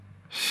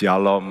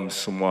Shalom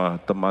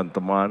semua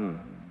teman-teman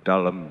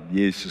dalam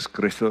Yesus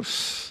Kristus.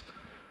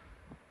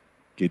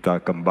 Kita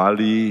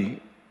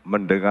kembali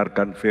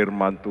mendengarkan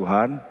firman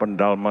Tuhan,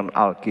 pendalaman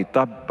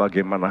Alkitab,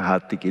 bagaimana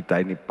hati kita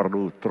ini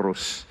perlu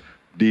terus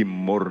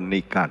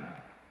dimurnikan.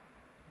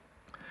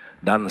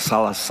 Dan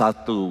salah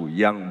satu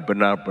yang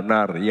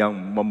benar-benar yang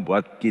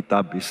membuat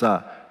kita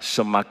bisa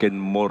semakin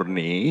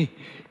murni,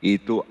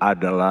 itu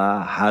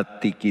adalah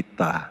hati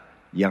kita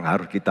yang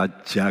harus kita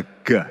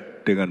jaga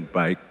dengan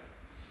baik.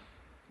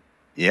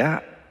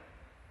 Ya,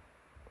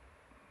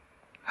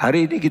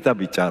 hari ini kita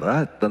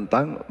bicara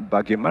tentang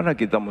bagaimana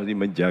kita mesti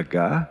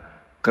menjaga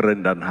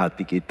kerendahan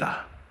hati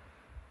kita.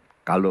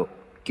 Kalau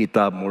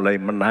kita mulai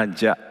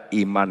menanjak,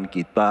 iman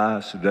kita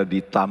sudah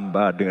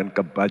ditambah dengan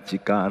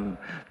kebajikan,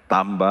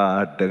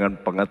 tambah dengan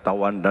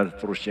pengetahuan dan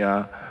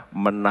seterusnya,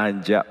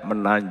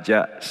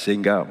 menanjak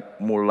sehingga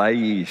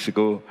mulai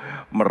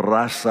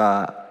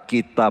merasa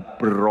kita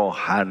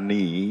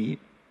berohani.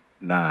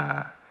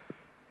 Nah,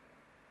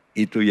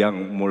 itu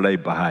yang mulai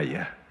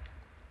bahaya.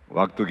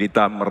 Waktu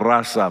kita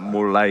merasa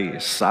mulai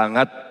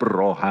sangat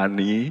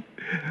berohani,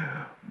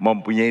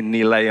 mempunyai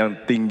nilai yang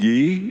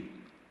tinggi,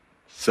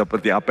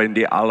 seperti apa yang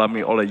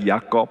dialami oleh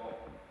Yakob,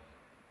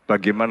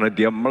 bagaimana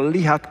dia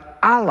melihat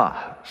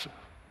Allah.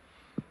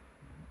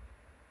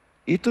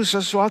 Itu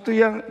sesuatu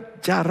yang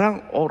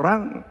jarang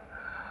orang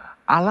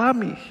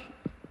alami.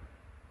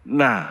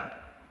 Nah,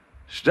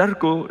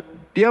 saudaraku,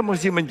 dia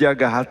mesti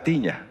menjaga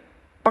hatinya.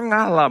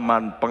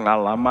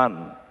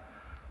 Pengalaman-pengalaman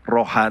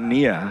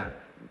rohania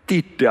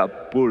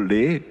tidak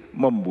boleh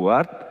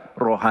membuat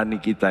rohani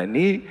kita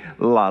ini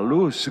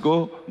lalu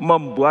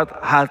membuat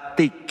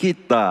hati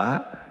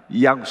kita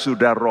yang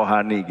sudah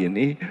rohani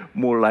gini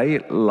mulai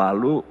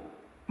lalu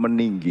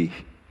meninggi.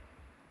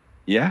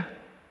 Ya,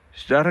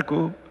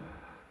 saudaraku,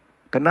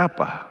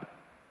 kenapa?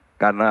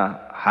 Karena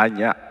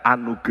hanya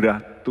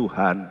anugerah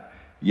Tuhan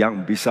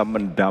yang bisa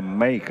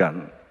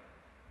mendamaikan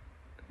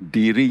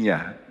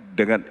dirinya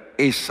dengan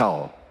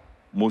Esau,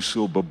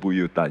 musuh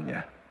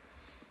bebuyutannya.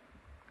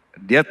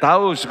 Dia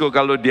tahu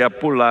kalau dia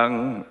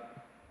pulang,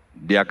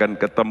 dia akan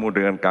ketemu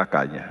dengan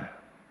kakaknya.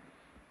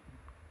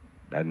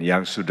 Dan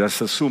yang sudah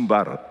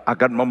sesumbar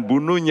akan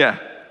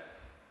membunuhnya.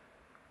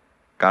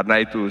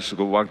 Karena itu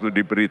waktu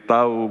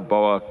diberitahu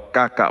bahwa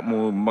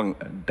kakakmu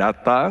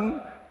datang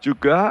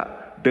juga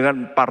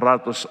dengan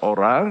 400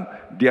 orang,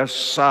 dia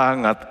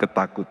sangat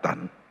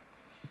ketakutan.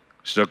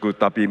 Saudaraku,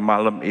 tapi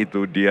malam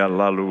itu dia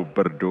lalu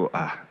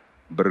berdoa,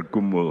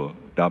 bergumul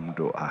dalam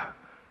doa.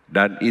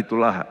 Dan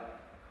itulah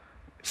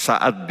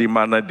saat di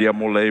mana dia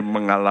mulai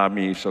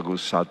mengalami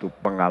satu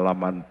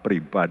pengalaman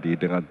pribadi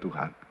dengan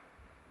Tuhan.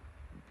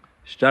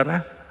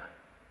 Saudara,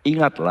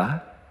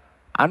 ingatlah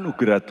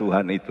anugerah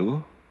Tuhan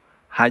itu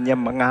hanya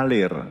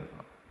mengalir,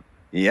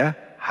 ya,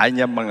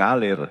 hanya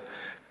mengalir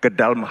ke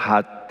dalam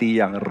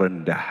hati yang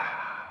rendah.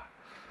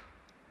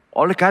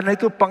 Oleh karena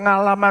itu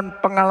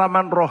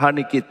pengalaman-pengalaman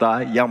rohani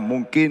kita yang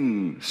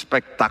mungkin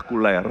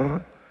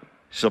spektakuler,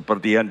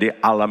 seperti yang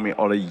dialami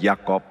oleh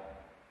Yakob,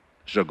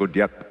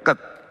 dia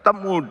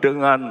ketemu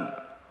dengan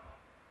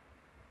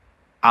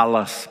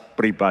Allah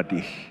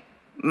pribadi.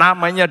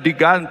 Namanya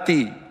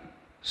diganti.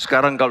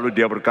 Sekarang kalau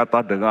dia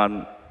berkata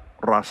dengan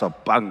rasa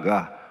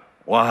bangga,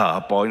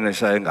 wah pokoknya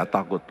saya nggak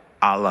takut,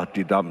 Allah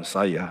di dalam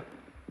saya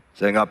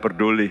nggak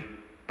peduli,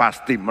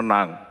 pasti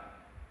menang.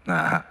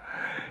 Nah,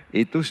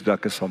 itu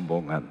sudah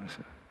kesombongan.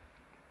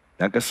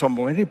 Dan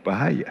kesombongan ini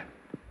bahaya.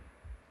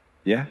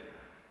 Ya,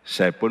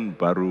 saya pun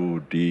baru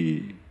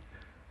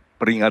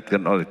diperingatkan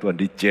oleh Tuhan,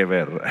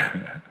 dicewer.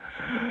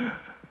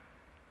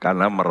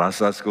 Karena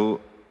merasa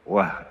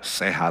wah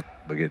sehat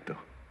begitu,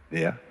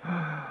 ya,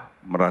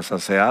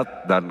 merasa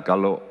sehat. Dan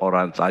kalau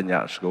orang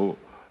tanya,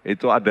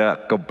 itu ada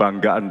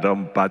kebanggaan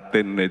dalam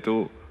batin,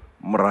 itu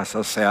merasa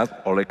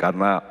sehat oleh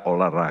karena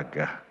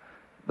olahraga.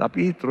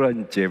 Tapi itu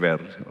cewer,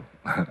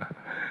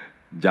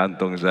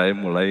 jantung saya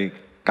mulai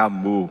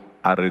kambuh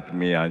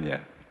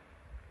aritmianya.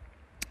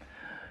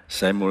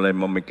 Saya mulai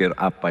memikir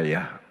apa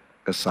ya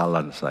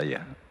kesalahan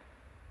saya,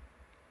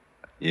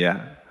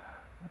 ya.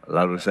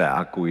 Lalu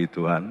saya akui,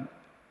 Tuhan,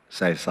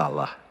 saya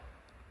salah.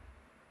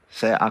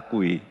 Saya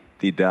akui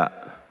tidak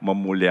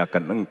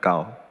memuliakan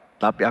Engkau,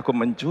 tapi aku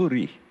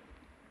mencuri,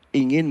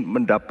 ingin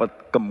mendapat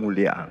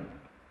kemuliaan.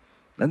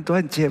 Dan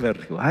Tuhan cewer,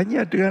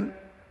 hanya dengan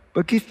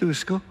begitu,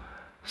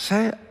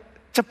 saya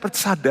cepat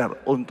sadar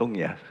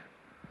untungnya.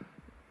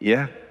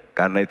 Ya,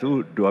 karena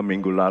itu 2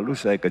 minggu lalu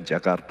saya ke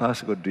Jakarta,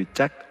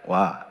 dicek,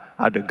 wah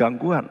ada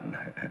gangguan.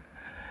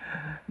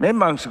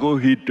 Memang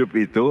hidup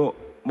itu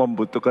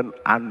membutuhkan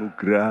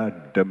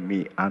anugerah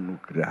demi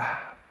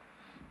anugerah.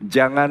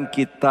 Jangan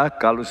kita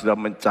kalau sudah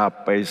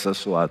mencapai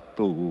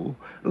sesuatu,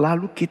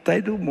 lalu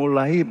kita itu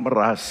mulai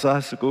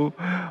merasa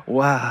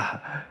wah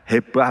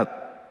hebat.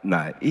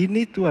 Nah,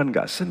 ini Tuhan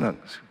gak senang.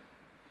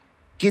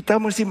 Kita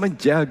mesti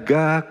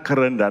menjaga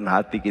kerendahan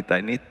hati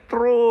kita ini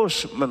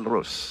terus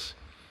menerus.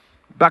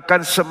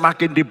 Bahkan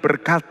semakin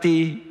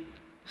diberkati,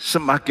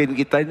 semakin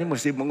kita ini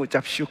mesti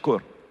mengucap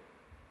syukur.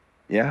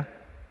 Ya,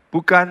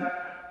 bukan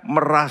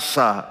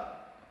merasa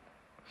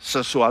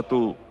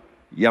sesuatu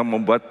yang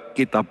membuat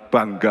kita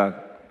bangga,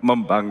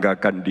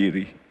 membanggakan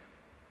diri.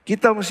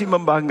 Kita mesti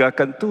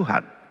membanggakan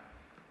Tuhan.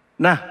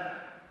 Nah,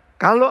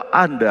 kalau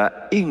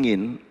Anda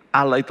ingin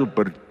Allah itu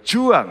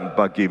berjuang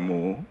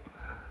bagimu,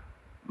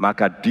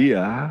 maka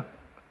Dia,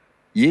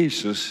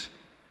 Yesus,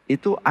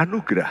 itu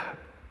anugerah.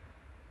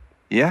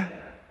 Ya,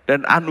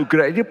 dan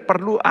anugerah ini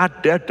perlu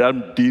ada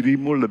dalam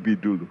dirimu lebih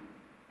dulu.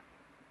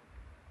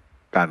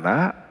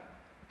 Karena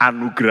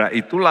anugerah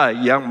itulah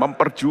yang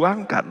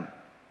memperjuangkan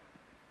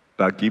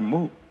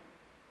bagimu.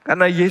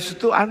 Karena Yesus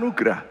itu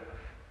anugerah.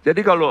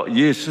 Jadi kalau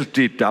Yesus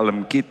di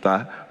dalam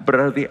kita,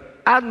 berarti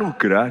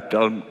anugerah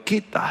dalam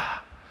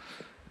kita.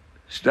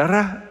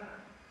 Saudara,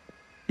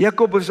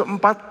 Yakobus 4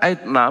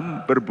 ayat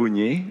 6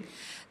 berbunyi,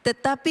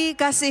 tetapi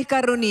kasih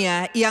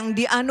karunia yang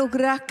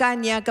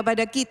dianugerahkannya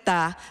kepada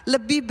kita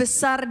lebih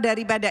besar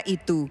daripada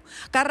itu.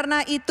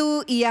 Karena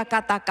itu ia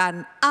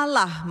katakan,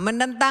 Allah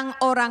menentang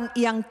orang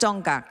yang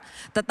congkak,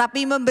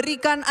 tetapi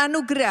memberikan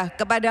anugerah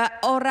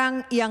kepada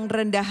orang yang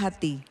rendah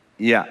hati.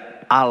 Ya,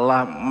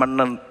 Allah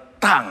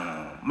menentang,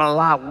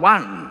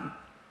 melawan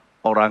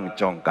orang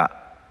congkak,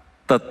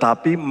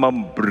 tetapi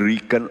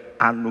memberikan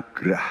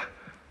anugerah.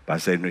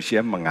 Bahasa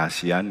Indonesia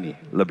mengasihani,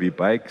 lebih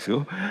baik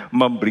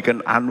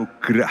memberikan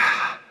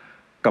anugerah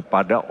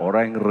kepada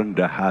orang yang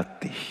rendah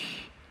hati.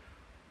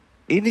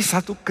 Ini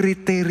satu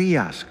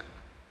kriteria.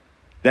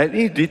 Dan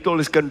ini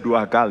dituliskan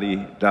 2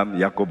 kali dalam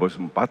Yakobus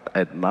 4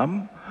 ayat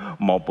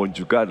 6 maupun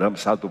juga dalam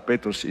 1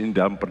 Petrus ini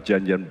dalam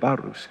perjanjian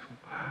baru.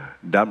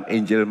 Dalam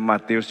Injil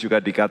Matius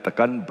juga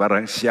dikatakan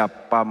barang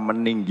siapa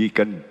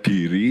meninggikan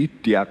diri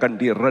dia akan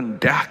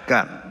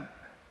direndahkan.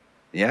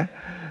 Ya.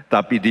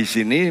 Tapi di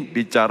sini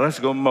bicara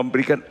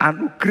memberikan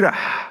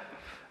anugerah.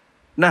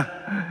 Nah,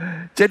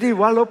 jadi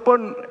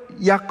walaupun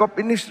Yakob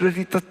ini sudah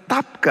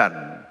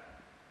ditetapkan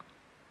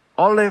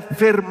oleh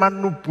firman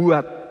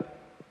nubuat.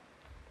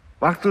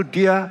 Waktu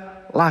dia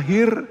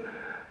lahir,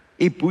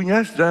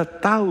 ibunya sudah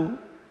tahu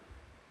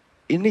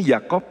ini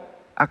Yakob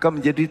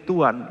akan menjadi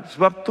Tuhan.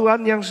 Sebab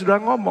Tuhan yang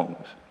sudah ngomong.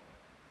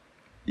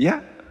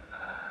 Ya.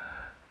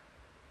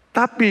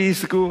 Tapi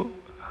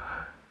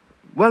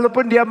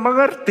walaupun dia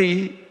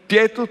mengerti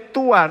dia itu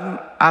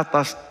Tuhan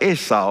atas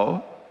Esau,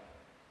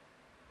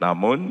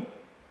 namun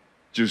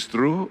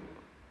justru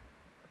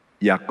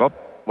Yakob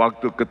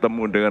waktu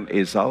ketemu dengan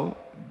Esau,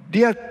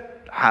 dia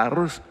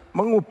harus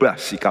mengubah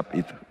sikap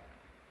itu.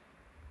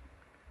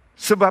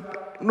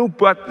 Sebab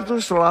nubuat itu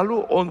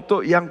selalu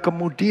untuk yang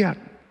kemudian,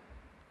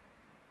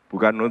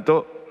 bukan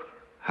untuk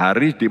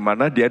hari di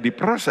mana dia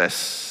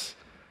diproses,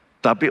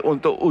 tapi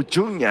untuk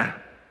ujungnya,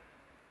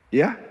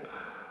 ya,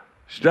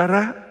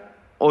 saudara.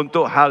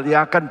 Untuk hal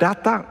yang akan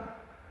datang.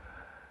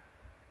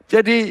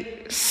 Jadi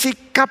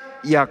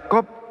sikap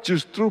Yakob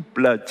justru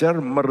belajar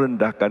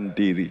merendahkan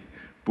diri.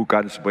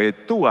 Bukan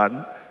sebagai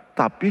Tuhan,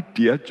 tapi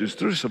dia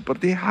justru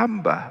seperti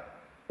hamba.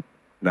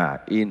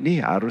 Nah,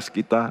 ini harus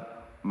kita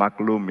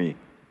maklumi.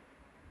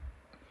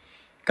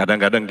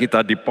 Kadang-kadang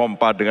kita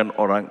dipompa dengan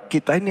orang,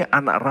 kita ini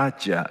anak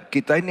raja,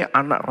 kita ini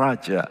anak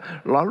raja.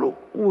 Lalu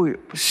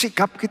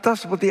sikap kita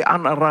seperti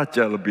anak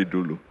raja lebih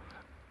dulu.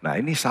 Nah,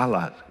 ini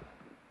salah.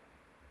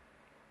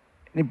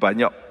 Ini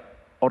banyak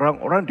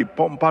orang-orang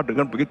dipompa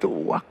dengan begitu,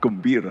 wah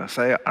gembira,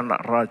 saya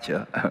anak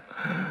raja.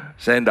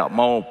 Saya tidak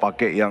mau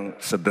pakai yang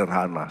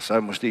sederhana,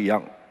 saya mesti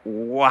yang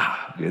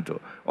wah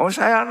gitu. Oh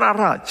saya anak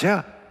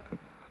raja.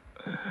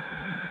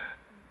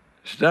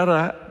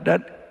 Saudara,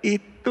 dan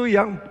itu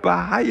yang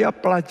bahaya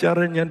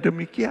pelajaran yang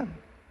demikian.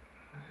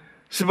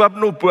 Sebab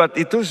nubuat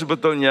itu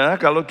sebetulnya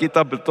kalau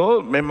kita betul,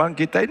 memang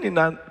kita ini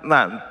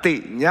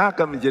nantinya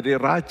akan menjadi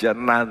raja,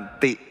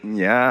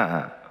 nantinya.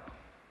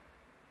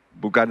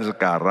 Bukan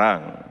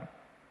sekarang.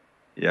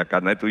 Ya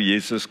karena itu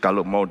Yesus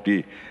kalau mau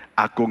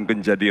diagungkan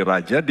jadi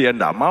raja, dia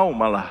tidak mau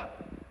malah.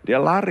 Dia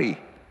lari.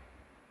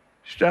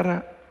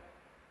 Saudara,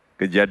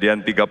 Kejadian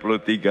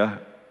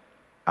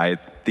 33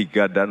 ayat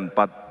 3 dan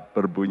 4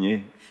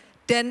 berbunyi.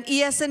 Dan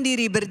ia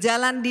sendiri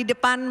berjalan di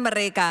depan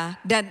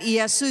mereka, dan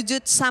ia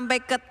sujud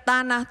sampai ke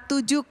tanah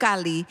 7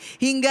 kali,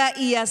 hingga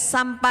ia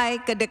sampai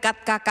ke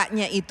dekat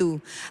kakaknya itu.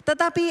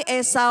 Tetapi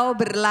Esau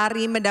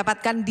berlari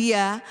mendapatkan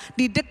dia,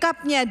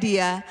 didekapnya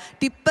dia,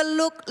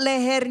 dipeluk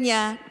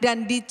lehernya,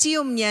 dan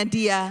diciumnya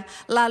dia,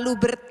 lalu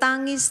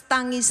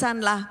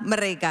bertangis-tangisanlah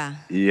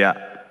mereka. Iya,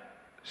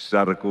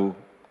 saudaraku,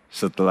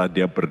 setelah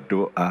dia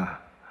berdoa,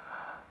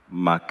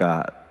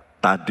 maka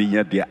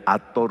tadinya dia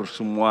atur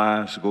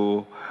semua,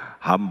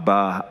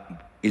 hamba,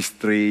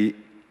 istri,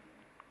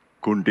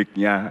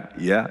 gundiknya,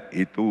 ya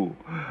itu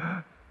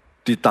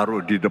ditaruh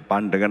di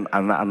depan dengan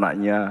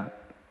anak-anaknya,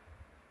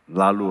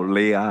 lalu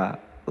Lea,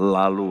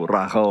 lalu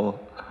Rahel.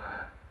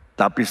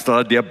 Tapi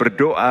setelah dia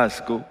berdoa,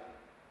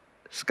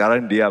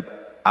 sekarang dia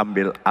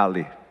ambil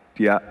alih,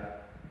 dia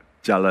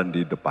jalan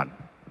di depan.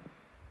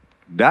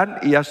 Dan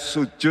ia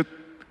sujud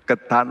ke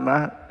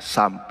tanah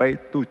sampai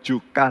 7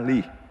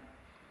 kali.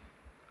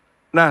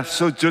 Nah,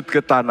 sujud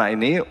ke tanah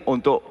ini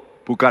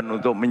bukan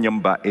untuk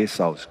menyembah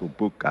Esau,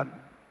 bukan.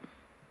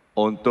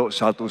 Untuk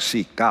satu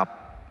sikap.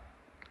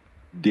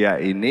 Dia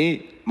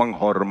ini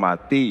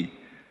menghormati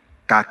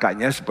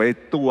kakaknya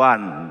sebagai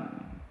tuan.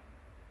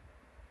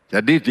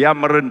 Jadi dia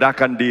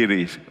merendahkan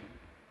diri.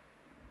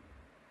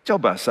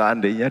 Coba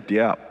seandainya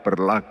dia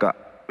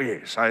berlagak,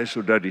 saya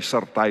sudah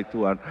disertai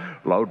Tuhan,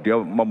 lalu dia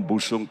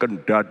membusungkan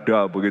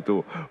dada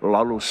begitu,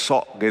 lalu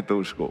sok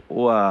gitu.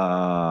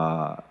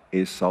 Wah,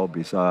 Esau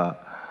bisa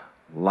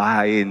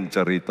lain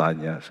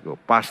ceritanya,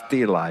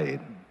 pasti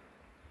lain.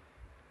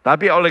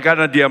 Tapi oleh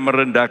karena dia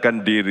merendahkan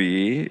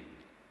diri,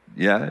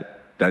 ya,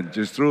 dan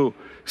justru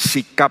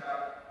sikap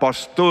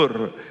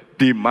postur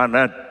di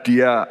mana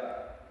dia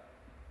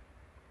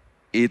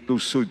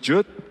itu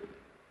sujud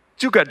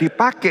juga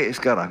dipakai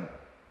sekarang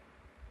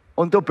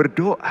untuk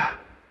berdoa.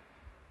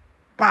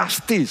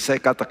 Pasti saya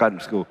katakan,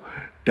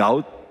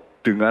 Daud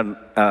dengan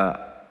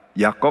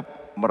Yakob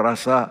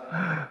merasa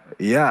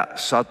ya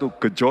satu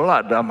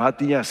gejolak dalam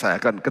hatinya, saya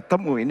akan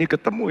ketemu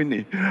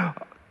ini.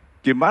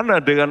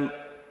 Gimana dengan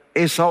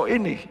Esau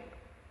ini?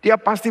 Dia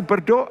pasti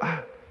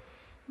berdoa.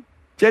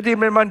 Jadi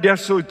memang dia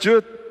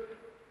sujud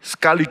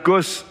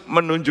sekaligus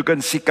menunjukkan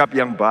sikap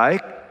yang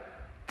baik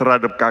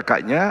terhadap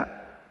kakaknya,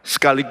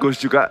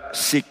 sekaligus juga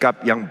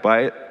sikap yang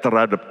baik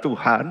terhadap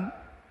Tuhan.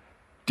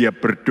 Dia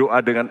berdoa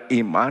dengan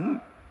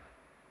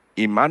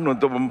iman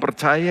untuk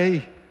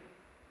mempercayai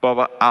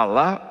bahwa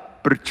Allah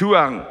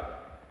berjuang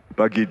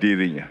bagi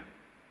dirinya.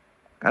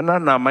 Karena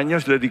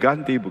namanya sudah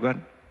diganti, bukan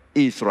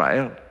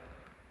Israel.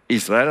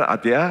 Israel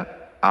artinya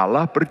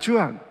Allah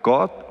berjuang,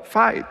 God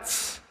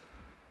fights.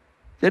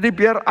 Jadi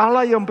biar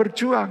Allah yang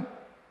berjuang.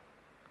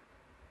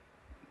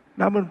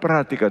 Namun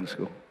perhatikan,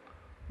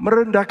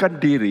 merendahkan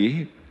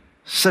diri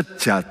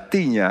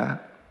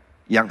sejatinya,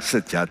 yang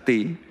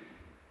sejati,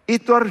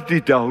 itu harus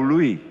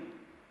didahului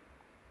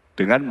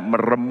dengan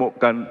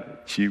meremukkan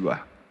jiwa.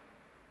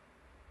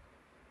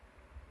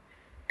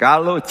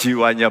 Kalau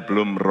jiwanya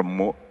belum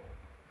remuk,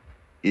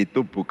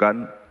 itu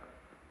bukan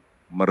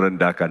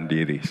merendahkan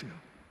diri.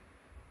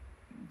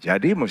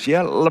 Jadi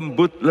mestinya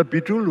lembut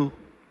lebih dulu,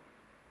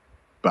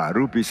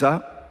 baru bisa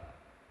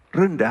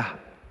rendah.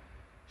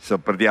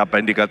 Seperti apa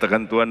yang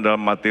dikatakan Tuhan dalam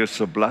Matius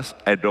 11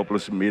 ayat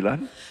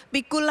 29.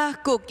 Pikulah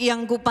kuk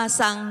yang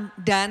kupasang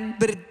dan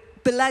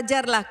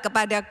belajarlah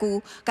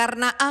kepadaku,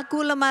 karena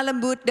aku lemah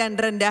lembut dan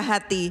rendah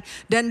hati,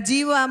 dan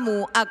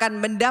jiwamu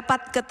akan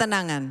mendapat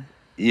ketenangan.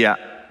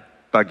 Iya,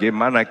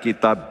 bagaimana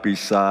kita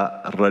bisa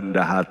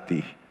rendah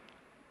hati?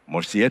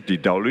 Mestinya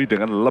didahului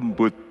dengan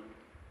lembut.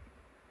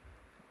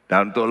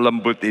 Dan untuk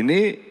lembut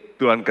ini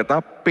Tuhan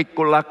kata,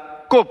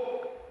 pikulah kuk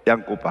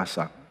yang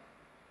kupasang.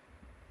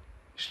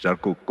 Saudara,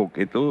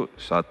 kuk itu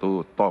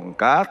satu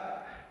tongkat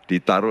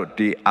ditaruh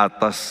di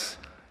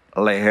atas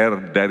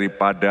leher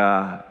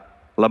daripada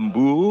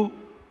lembu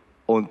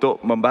untuk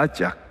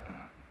membajak.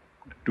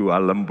 Dua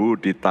lembu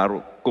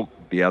ditaruh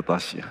kuk di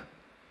atasnya.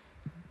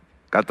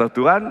 Kata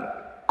Tuhan,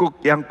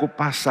 kuk yang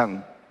kupasang,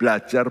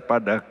 belajar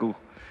padaku.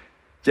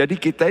 Jadi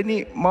kita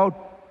ini mau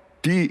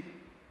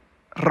diremukkan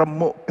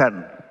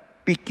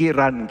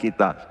pikiran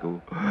kita.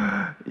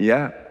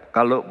 Ya,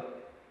 kalau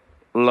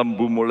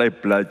lembu mulai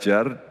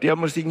belajar, dia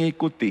mesti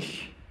ngikuti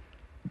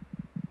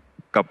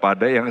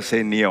kepada yang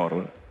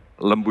senior,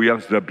 lembu yang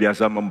sudah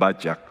biasa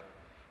membajak.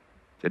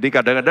 Jadi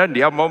kadang-kadang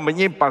dia mau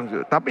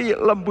menyimpang, tapi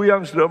lembu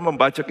yang sudah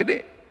membajak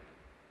ini,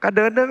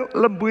 kadang-kadang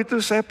lembu itu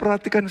saya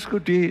perhatikan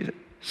di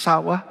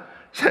sawah,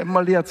 saya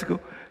melihat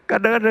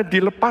kadang-kadang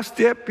dilepas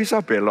dia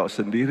bisa belok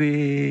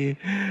sendiri,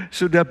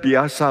 sudah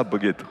biasa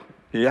begitu,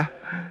 ya.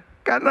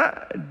 Karena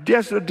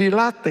dia sudah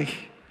dilatih.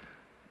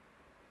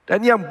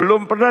 Dan yang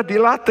belum pernah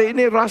dilatih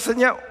ini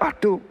rasanya,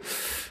 aduh,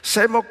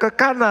 saya mau ke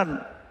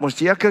kanan,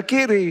 mestinya ke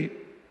kiri.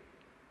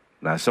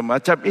 Nah,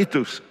 semacam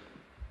itu.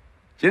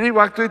 Jadi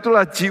waktu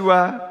itulah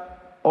jiwa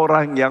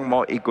orang yang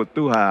mau ikut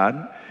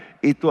Tuhan,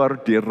 itu harus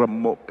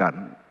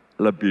diremukkan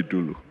lebih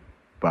dulu.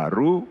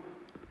 Baru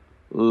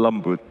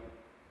lembut.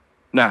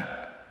 Nah,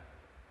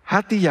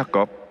 hati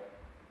Yakob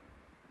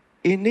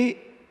ini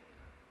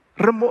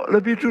remuk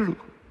lebih dulu.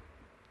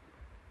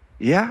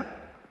 Ya,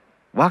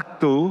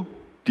 waktu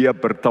dia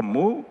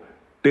bertemu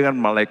dengan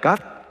malaikat,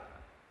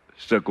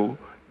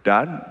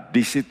 dan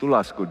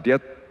disitulah dia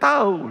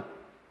tahu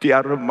dia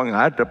harus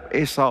menghadap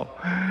Esau.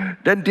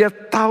 Dan dia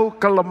tahu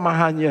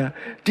kelemahannya,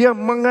 dia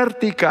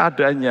mengerti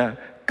keadaannya.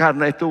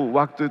 Karena itu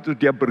waktu itu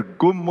dia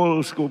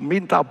bergumul,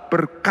 minta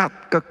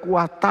berkat,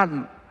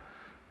 kekuatan.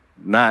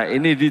 Nah,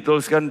 ini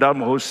dituliskan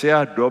dalam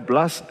Hosea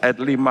 12 ayat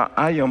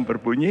 5a yang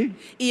berbunyi,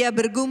 ia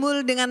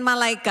bergumul dengan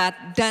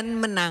malaikat dan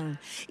menang.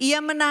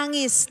 Ia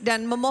menangis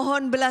dan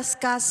memohon belas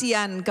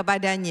kasihan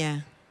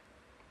kepadanya.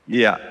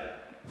 Iya.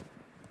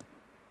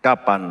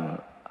 Kapan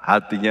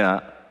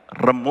hatinya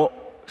remuk?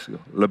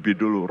 Lebih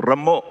dulu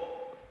remuk,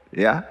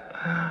 ya.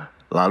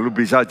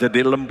 Lalu bisa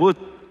jadi lembut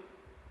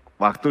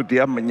waktu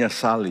dia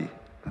menyesali.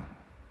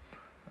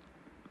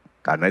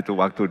 Karena itu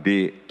waktu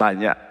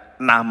ditanya,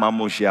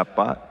 namamu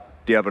siapa?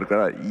 Dia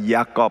berkata,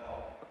 Yakob.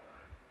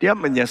 Dia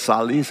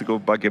menyesali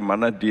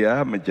bagaimana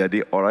dia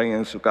menjadi orang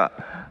yang suka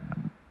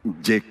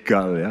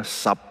jegal, ya,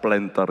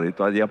 supplanter,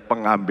 itu aja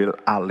pengambil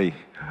alih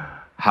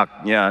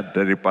haknya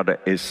daripada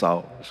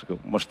Esau.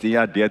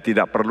 Mestinya dia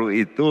tidak perlu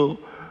itu,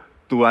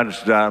 Tuhan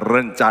sudah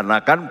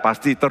rencanakan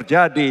pasti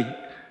terjadi.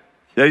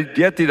 Jadi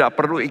dia tidak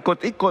perlu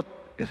ikut-ikut.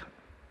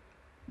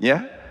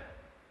 Ya.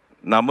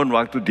 Namun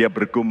waktu dia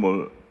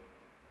bergumul,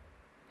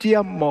 dia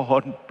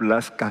mohon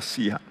belas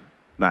kasihan.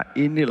 Nah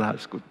inilah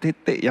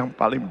titik yang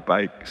paling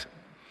baik.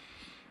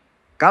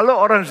 Kalau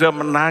orang sudah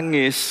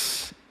menangis,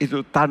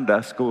 itu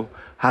tanda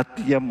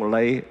hatinya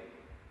mulai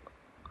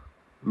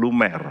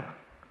lumer,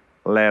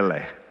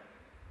 leleh.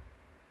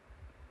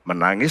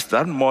 Menangis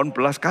dan mohon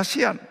belas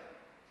kasihan.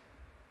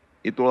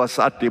 Itulah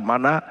saat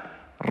dimana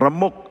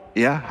remuk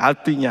ya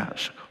hatinya.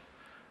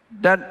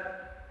 Dan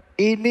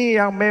ini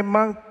yang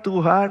memang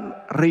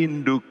Tuhan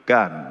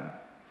rindukan.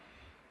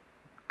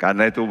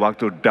 Karena itu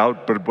waktu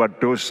Daud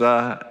berbuat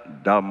dosa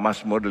dalam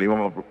Mazmur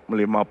 51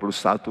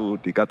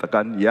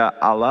 dikatakan, ya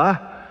Allah,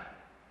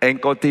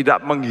 Engkau tidak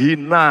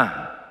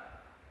menghina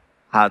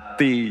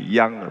hati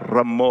yang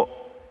remuk.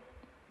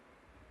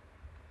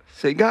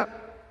 Sehingga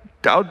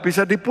Daud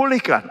bisa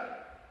dipulihkan.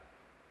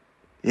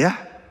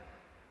 Ya.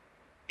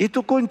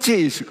 Itu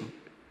kunci,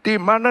 di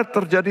mana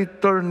terjadi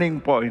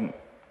turning point,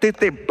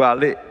 titik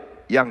balik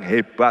yang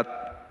hebat.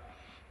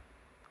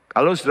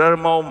 Kalau saudara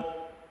mau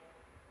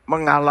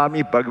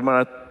mengalami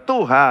bagaimana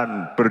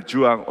Tuhan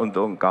berjuang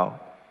untuk engkau,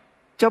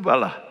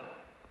 cobalah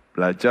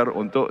belajar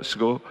untuk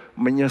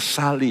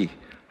menyesali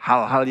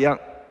hal-hal yang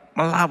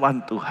melawan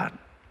Tuhan.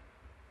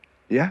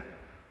 Ya,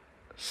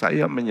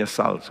 saya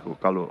menyesal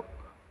kalau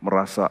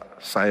merasa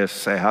saya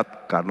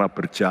sehat karena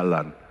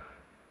berjalan.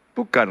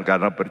 Bukan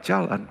karena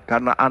berjalan,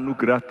 karena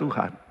anugerah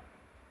Tuhan.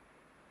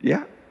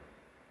 Ya,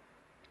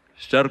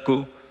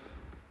 saudaraku,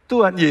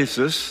 Tuhan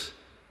Yesus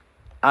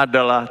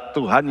adalah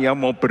Tuhan yang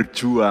mau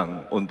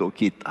berjuang untuk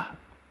kita.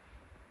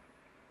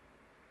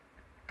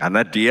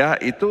 Karena dia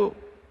itu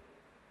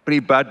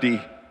pribadi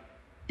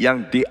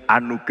yang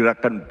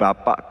dianugerahkan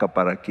Bapa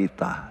kepada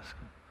kita.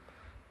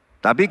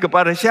 Tapi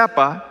kepada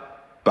siapa?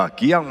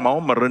 Bagi yang mau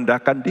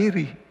merendahkan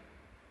diri.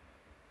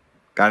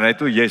 Karena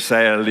itu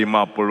Yesaya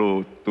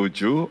 57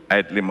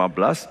 ayat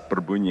 15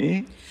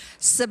 berbunyi,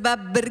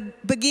 sebab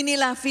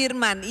beginilah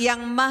firman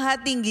yang maha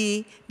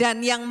tinggi dan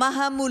yang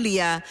maha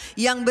mulia,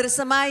 yang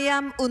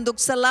bersemayam untuk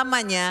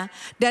selamanya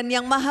dan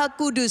yang maha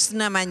kudus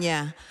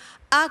namanya.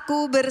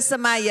 Aku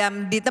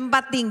bersemayam di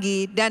tempat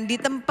tinggi dan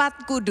di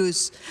tempat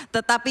kudus,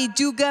 tetapi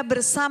juga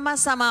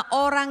bersama-sama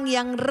orang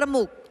yang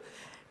remuk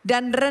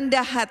dan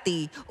rendah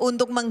hati,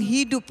 untuk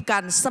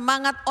menghidupkan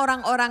semangat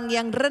orang-orang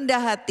yang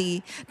rendah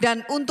hati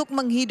dan untuk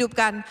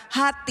menghidupkan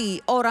hati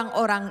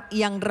orang-orang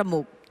yang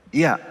remuk.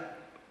 Iya,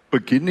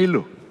 begini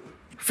loh,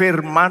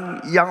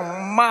 firman yang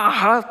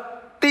maha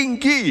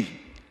tinggi,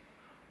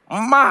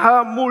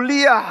 maha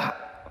mulia.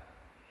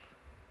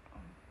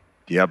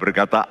 Dia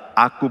berkata,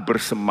 aku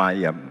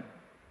bersemayam.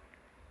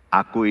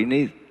 Aku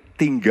ini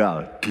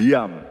tinggal,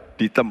 diam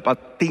di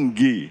tempat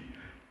tinggi,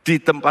 di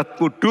tempat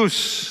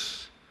kudus.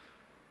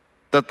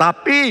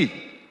 Tetapi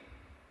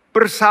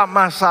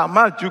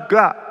bersama-sama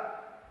juga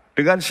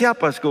dengan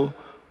siapa?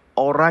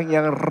 Orang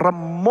yang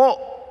remuk.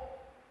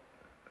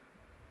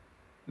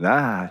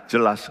 Nah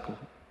jelas.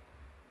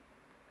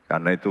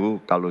 Karena itu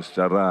kalau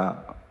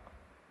saudara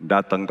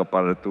datang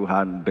kepada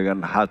Tuhan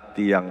dengan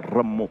hati yang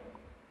remuk,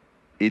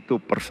 itu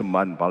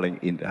persembahan paling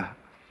indah.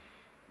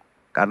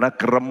 Karena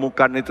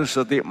keremukan itu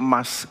seperti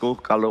emas,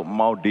 kalau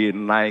mau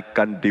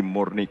dinaikkan,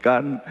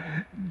 dimurnikan,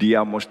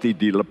 dia mesti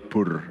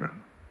dilebur.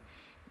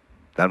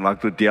 Dan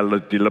waktu dia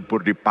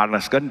dilebur,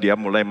 dipanaskan, dia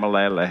mulai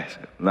meleleh.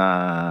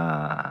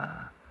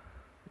 Nah,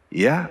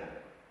 ya.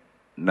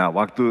 Nah,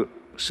 waktu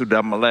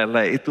sudah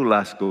meleleh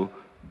itulah,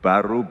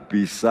 baru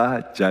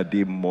bisa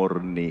jadi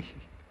murni.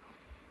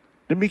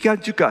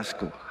 Demikian juga,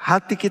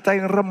 hati kita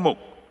yang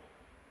remuk.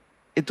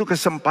 Itu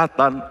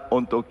kesempatan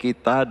untuk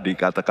kita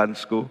dikatakan,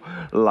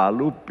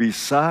 lalu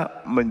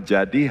bisa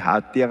menjadi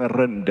hati yang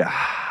rendah.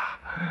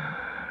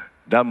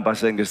 Dalam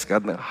bahasa Inggris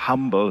kata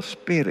humble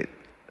spirit.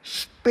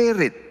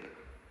 Spirit.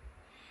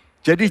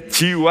 Jadi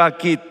jiwa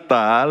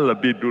kita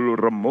lebih dulu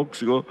remuk,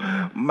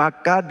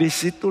 maka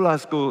disitulah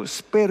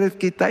spirit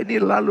kita ini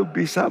lalu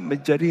bisa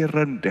menjadi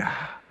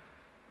rendah.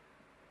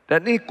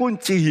 Dan ini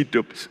kunci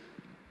hidup.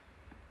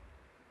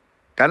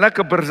 Karena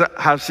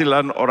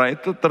keberhasilan orang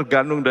itu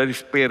tergantung dari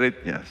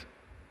spiritnya.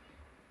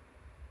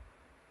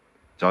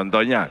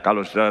 Contohnya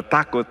kalau sudah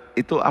takut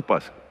itu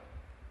apa?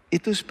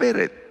 Itu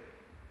spirit.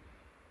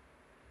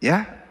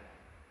 Ya.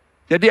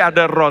 Jadi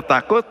ada roh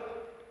takut,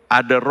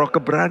 ada roh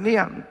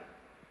keberanian.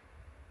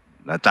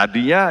 Nah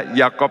tadinya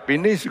Yakob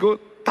ini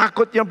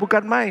takutnya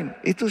bukan main.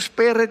 Itu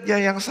spiritnya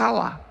yang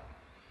salah.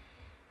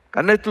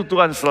 Karena itu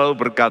Tuhan selalu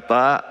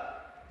berkata,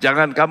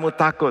 jangan kamu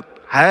takut.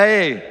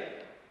 Hai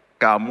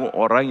kamu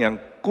orang yang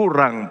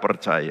kurang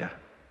percaya.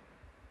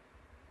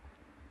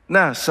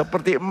 Nah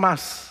seperti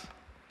emas.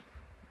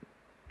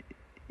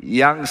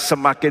 Yang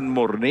semakin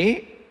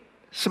murni,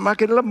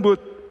 semakin lembut.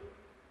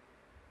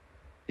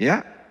 Ya.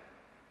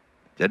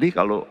 Jadi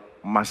kalau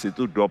emas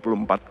itu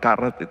 24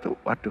 karat itu,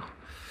 waduh.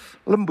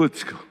 Lembut.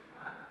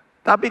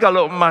 Tapi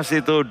kalau emas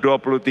itu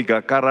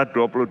 23 karat,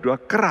 22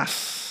 keras.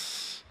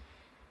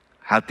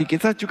 Hati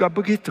kita juga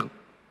begitu.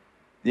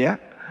 Ya.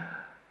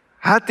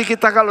 Hati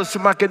kita kalau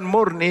semakin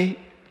murni,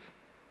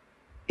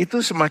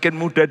 itu semakin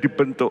mudah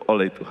dibentuk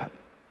oleh Tuhan.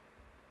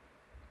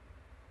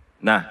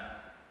 Nah,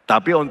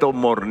 tapi untuk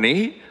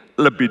murni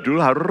lebih dulu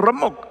harus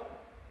remuk,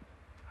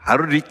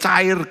 harus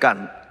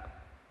dicairkan,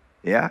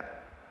 ya.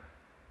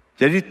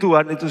 Jadi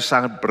Tuhan itu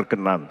sangat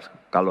berkenan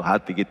kalau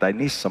hati kita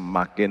ini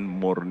semakin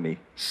murni,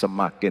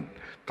 semakin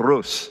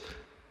terus,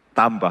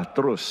 tambah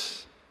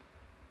terus.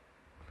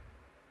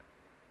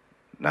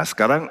 Nah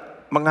sekarang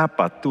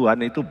mengapa Tuhan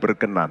itu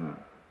berkenan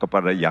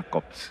kepada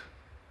Yakub?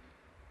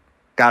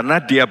 Karena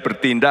dia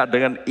bertindak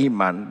dengan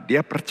iman,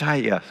 dia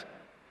percaya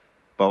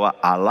bahwa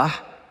Allah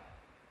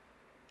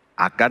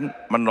akan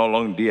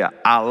menolong dia.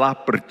 Allah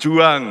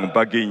berjuang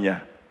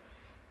baginya.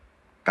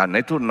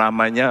 Karena itu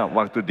namanya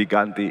waktu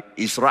diganti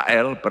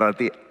Israel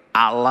berarti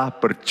Allah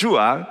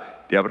berjuang.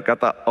 Dia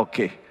berkata,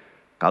 oke,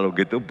 kalau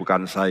gitu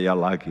bukan saya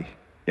lagi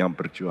yang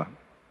berjuang.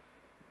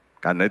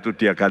 Karena itu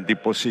dia ganti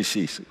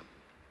posisi.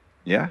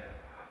 Ya,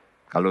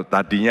 kalau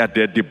tadinya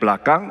dia di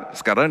belakang,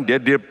 sekarang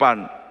dia di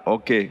depan.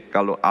 Oke,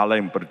 kalau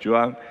Allah yang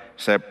berjuang,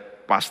 saya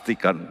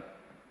pastikan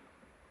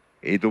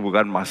itu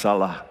bukan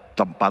masalah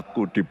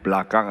tempatku di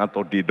belakang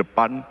atau di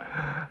depan.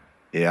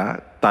 Ya,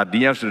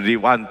 tadinya sudah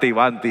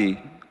diwanti-wanti.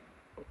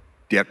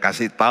 Dia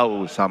kasih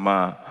tahu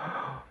sama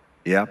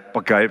ya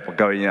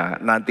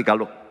pegawai-pegawainya, nanti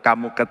kalau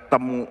kamu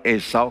ketemu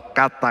Esau,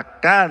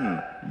 katakan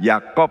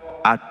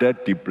Yakub ada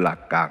di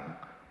belakang.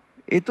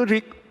 Itu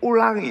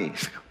diulangi.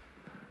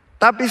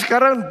 Tapi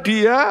sekarang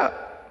dia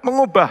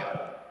mengubah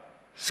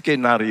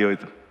skenario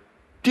itu.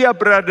 Dia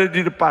berada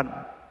di depan.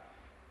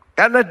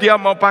 Karena dia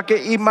mau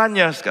pakai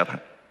imannya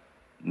sekarang.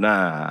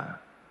 Nah,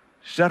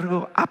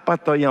 saudaraku, apa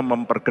toh yang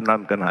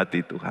memperkenankan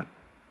hati Tuhan?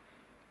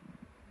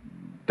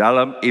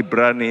 Dalam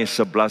Ibrani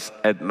 11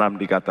 ayat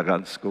 6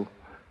 dikatakan,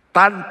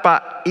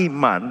 tanpa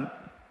iman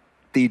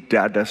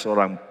tidak ada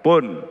seorang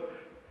pun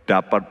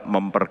dapat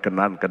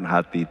memperkenankan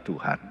hati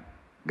Tuhan.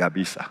 Gak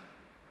bisa.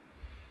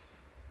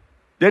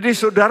 Jadi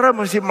saudara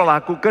mesti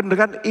melakukan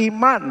dengan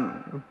iman,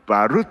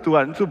 baru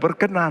Tuhan itu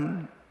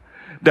berkenan.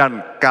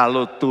 Dan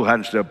kalau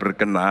Tuhan sudah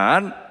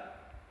berkenan,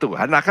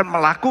 Tuhan akan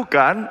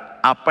melakukan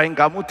apa yang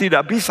kamu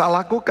tidak bisa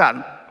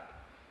lakukan.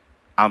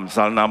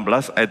 Amsal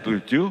 16 ayat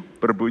 7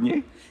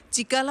 berbunyi,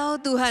 jikalau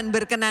Tuhan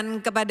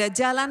berkenan kepada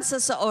jalan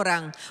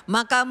seseorang,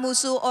 maka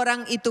musuh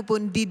orang itu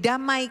pun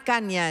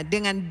didamaikannya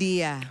dengan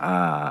dia.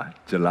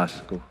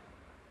 Jelasku.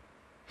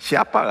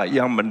 Siapa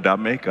yang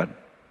mendamaikan?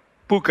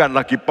 Bukan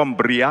lagi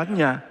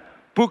pemberiannya,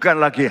 bukan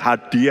lagi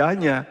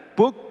hadiahnya,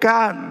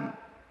 bukan.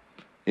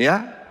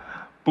 Ya,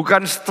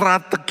 bukan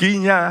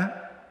strateginya,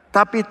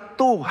 tapi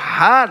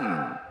Tuhan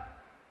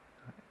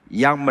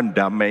yang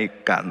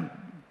mendamaikan.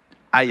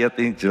 Ayat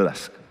ini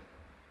jelas.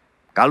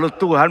 Kalau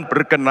Tuhan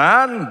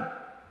berkenan,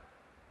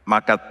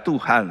 maka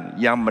Tuhan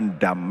yang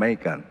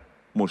mendamaikan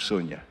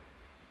musuhnya.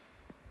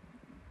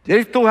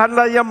 Jadi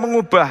Tuhanlah yang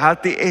mengubah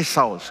hati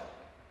Esau.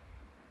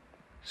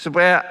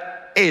 Supaya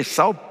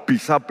Esau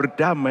bisa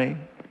berdamai.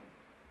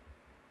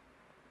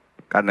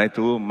 Karena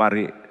itu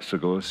mari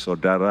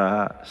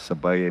saudara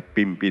sebagai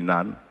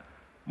pimpinan,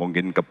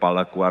 mungkin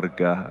kepala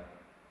keluarga,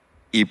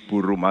 ibu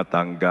rumah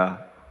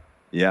tangga,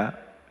 ya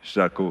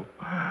saudaraku,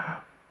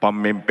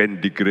 pemimpin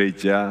di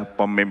gereja,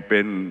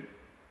 pemimpin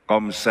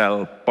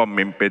komsel,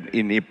 pemimpin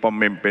ini,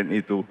 pemimpin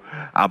itu.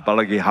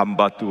 Apalagi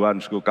hamba Tuhan,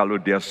 kalau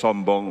dia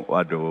sombong,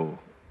 waduh,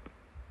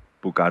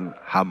 bukan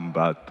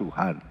hamba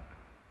Tuhan.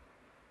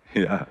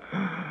 Ya,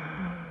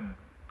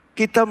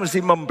 kita mesti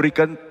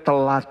memberikan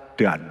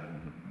teladan.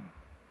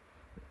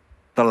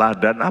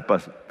 Teladan apa?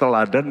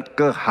 Teladan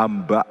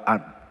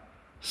kehambaan,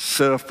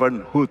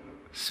 servanthood,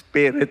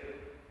 spirit.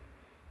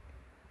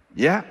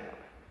 Ya,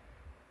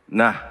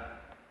 nah.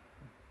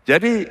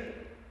 Jadi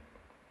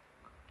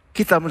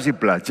kita mesti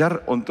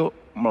belajar untuk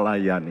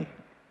melayani.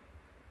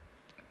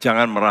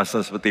 Jangan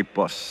merasa seperti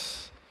bos.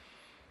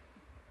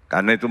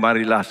 Karena itu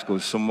marilah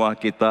semua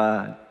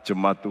kita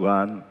jemaat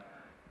Tuhan.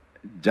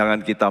 Jangan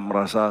kita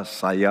merasa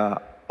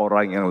saya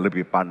orang yang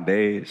lebih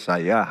pandai,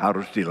 saya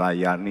harus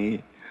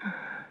dilayani.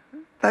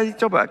 Tapi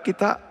coba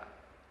kita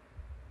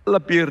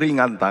lebih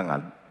ringan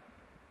tangan.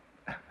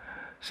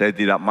 Saya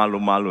tidak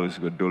malu-malu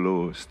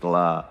dulu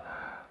setelah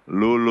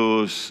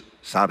lulus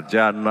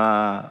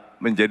sarjana,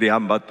 menjadi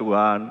hamba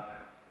Tuhan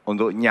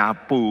untuk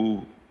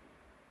nyapu.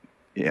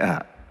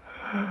 Ya,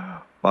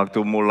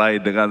 waktu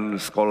mulai dengan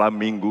sekolah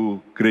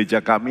minggu,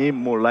 gereja kami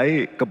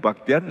mulai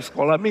kebaktian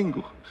sekolah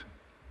minggu.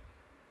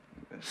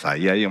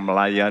 Saya yang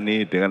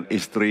melayani dengan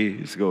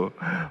istri,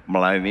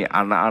 melayani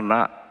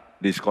anak-anak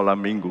di sekolah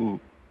minggu.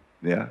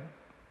 Ya,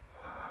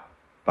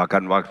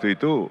 bahkan waktu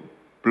itu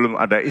belum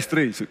ada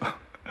istri.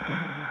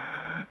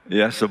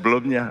 Ya,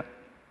 sebelumnya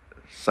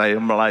saya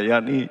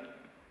melayani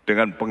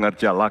dengan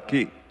pengerja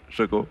laki,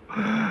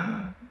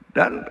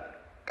 dan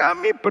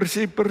kami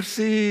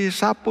bersih-bersih,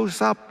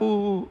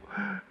 sapu-sapu,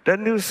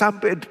 dan itu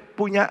sampai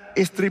punya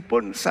istri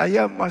pun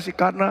saya masih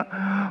karena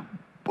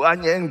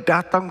banyak yang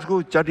datang,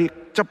 jadi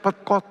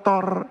cepat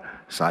kotor.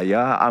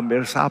 Saya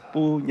ambil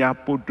sapu,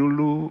 nyapu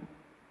dulu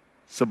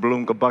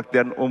sebelum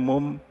kebaktian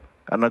umum,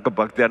 Karena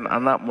kebaktian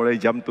anak mulai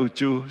jam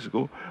 7,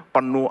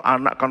 penuh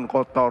anak kan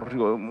kotor,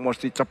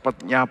 mesti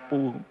cepat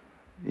nyapu.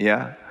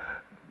 Ya,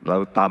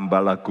 lalu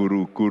tambahlah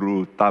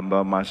guru-guru,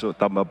 tambah masuk,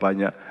 tambah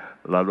banyak.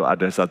 Lalu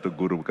ada satu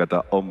guru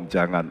kata, "Om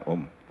jangan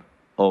om,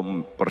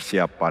 om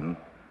persiapan."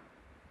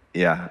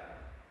 Ya,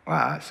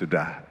 nah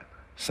sudah,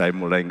 saya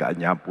mulai nggak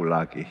nyapu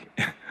lagi.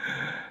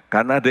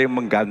 Karena ada yang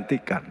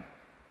menggantikan.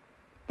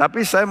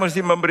 Tapi saya mesti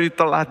memberi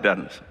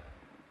teladan.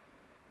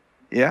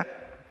 Ya,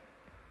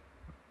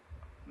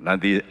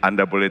 nanti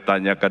Anda boleh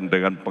tanyakan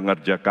dengan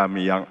pengerja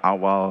kami yang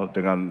awal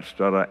dengan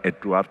Saudara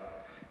Edward.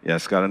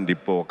 Ya sekarang di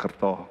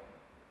Purwokerto.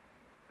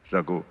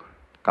 Saudaraku,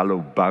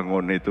 kalau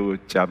bangun itu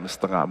jam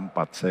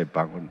 3:30 saya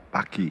bangun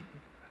pagi.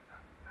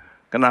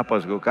 Kenapa?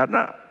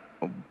 Karena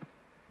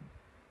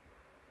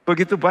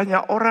begitu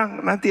banyak orang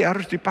nanti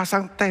harus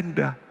dipasang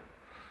tenda.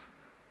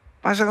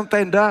 Pasang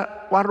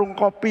tenda warung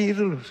kopi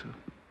itu loh.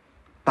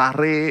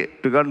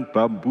 Tarik dengan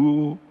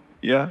bambu,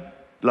 ya,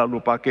 lalu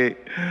pakai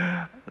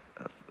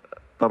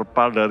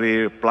terpal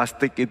dari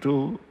plastik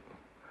itu.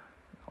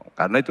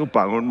 Karena itu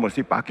bangun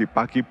mesti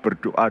pagi-pagi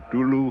berdoa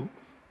dulu,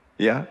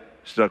 ya,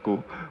 saudaraku,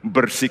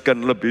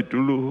 bersihkan lebih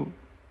dulu.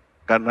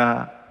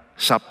 Karena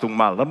Sabtu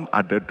malam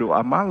ada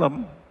doa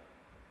malam.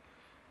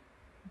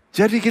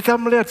 Jadi kita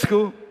melihat,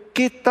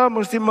 kita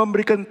mesti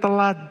memberikan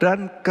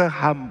teladan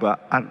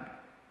kehambaan.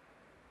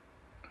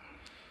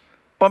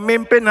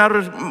 Pemimpin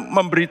harus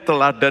memberi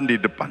teladan di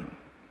depan.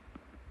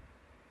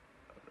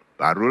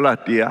 Barulah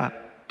dia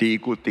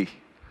diikuti.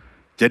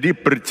 Jadi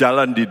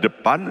berjalan di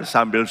depan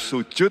sambil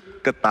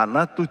sujud ke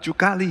tanah 7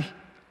 kali.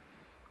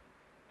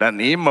 Dan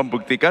ini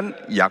membuktikan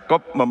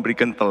Yakob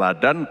memberikan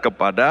teladan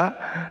kepada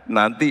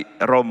nanti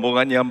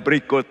rombongan yang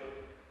berikut.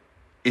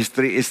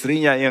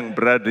 Istri-istrinya yang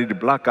berada di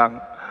belakang.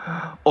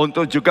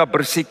 Untuk juga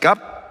bersikap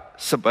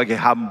sebagai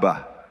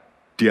hamba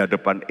di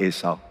hadapan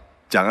Esau.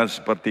 Jangan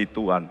seperti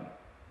Tuhan.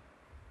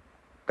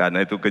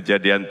 Karena itu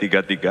Kejadian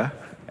 33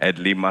 ayat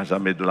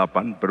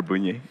 5-8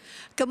 berbunyi.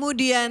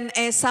 Kemudian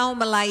Esau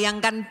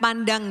melayangkan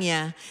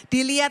pandangnya,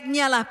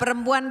 dilihatnyalah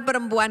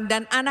perempuan-perempuan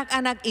dan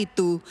anak-anak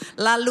itu.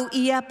 Lalu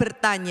ia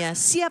bertanya,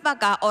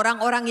 "Siapakah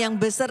orang-orang yang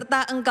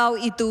beserta engkau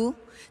itu?"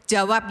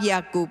 Jawab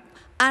Yakub,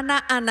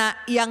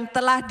 "Anak-anak yang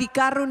telah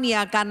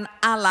dikaruniakan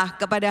Allah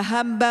kepada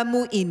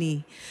hambamu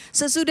ini."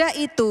 Sesudah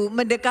itu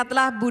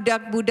mendekatlah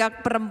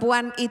budak-budak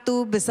perempuan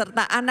itu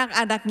beserta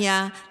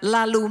anak-anaknya,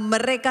 lalu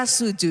mereka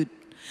sujud.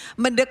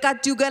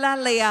 Mendekat jugalah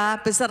Lea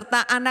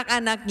beserta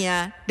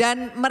anak-anaknya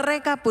dan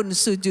mereka pun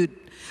sujud.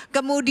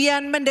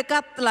 Kemudian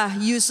mendekatlah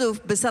Yusuf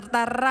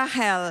beserta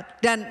Rahel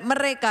dan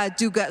mereka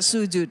juga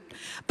sujud.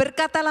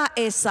 Berkatalah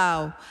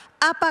Esau,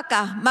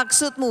 "Apakah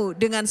maksudmu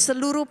dengan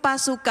seluruh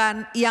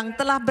pasukan yang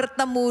telah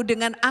bertemu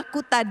dengan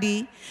aku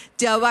tadi?"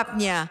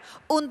 Jawabnya,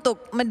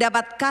 "Untuk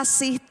mendapat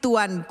kasih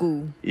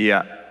tuanku."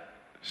 Iya,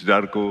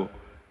 saudaraku,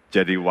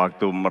 jadi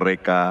waktu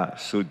mereka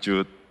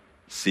sujud,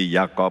 si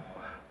Yakob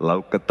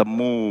lalu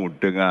ketemu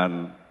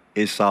dengan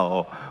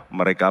Esau,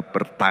 mereka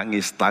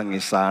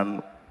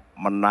bertangis-tangisan,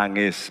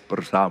 menangis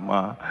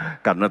bersama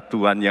karena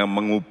Tuhan yang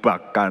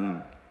mengubahkan,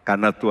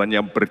 karena Tuhan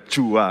yang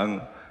berjuang,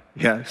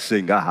 ya,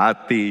 sehingga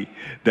hati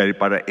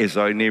daripada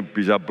Esau ini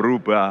bisa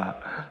berubah.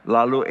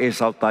 Lalu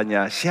Esau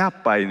tanya,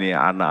 "Siapa ini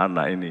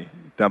anak-anak ini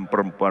dan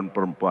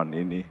perempuan-perempuan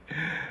ini?"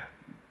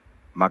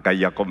 Maka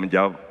Yakob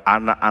menjawab,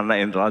 "Anak-anak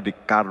yang telah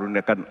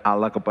dikaruniakan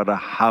Allah kepada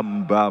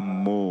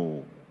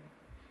hambamu."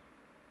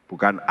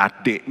 Bukan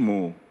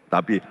adikmu,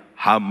 tapi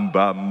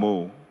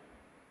hambamu.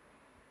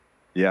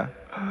 Ya.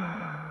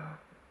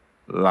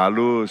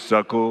 Lalu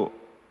saudaraku,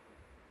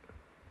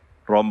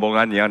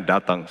 rombongan yang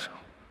datang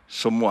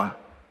semua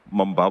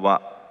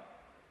membawa,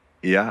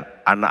 ya,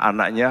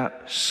 anak-anaknya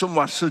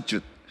semua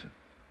sujud.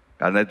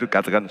 Karena itu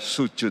katakan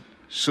sujud,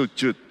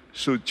 sujud,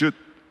 sujud.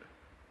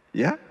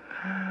 Ya.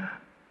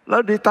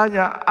 Lalu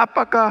ditanya,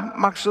 "Apakah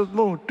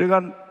maksudmu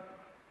dengan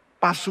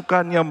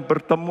pasukan yang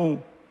bertemu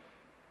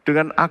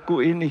dengan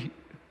aku ini?"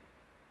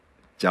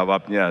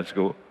 Jawabnya,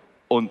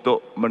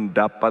 "Untuk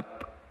mendapat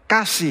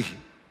kasih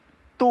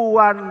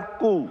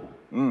tuanku."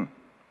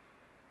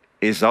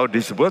 Esau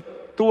disebut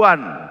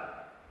Tuan.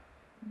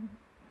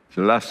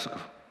 Jelas.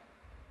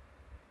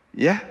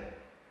 Ya.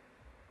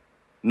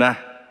 Nah,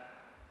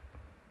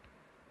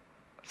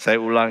 saya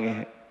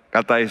ulangi,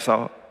 kata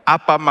Esau,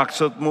 "Apa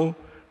maksudmu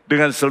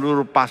dengan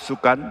seluruh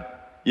pasukan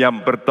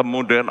yang bertemu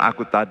dengan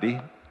aku tadi?"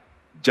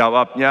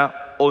 Jawabnya,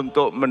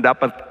 "Untuk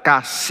mendapat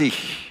kasih."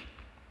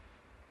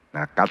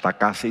 Nah, kata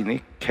kasih ini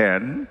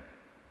can,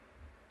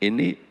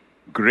 ini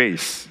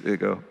grace.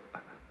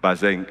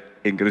 Bahasa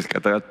Inggris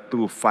kata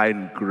to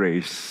find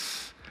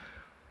grace.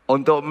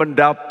 Untuk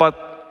mendapat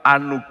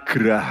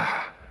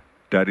anugerah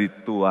dari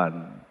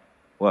Tuhan.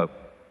 Wah,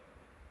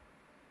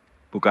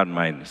 bukan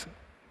main.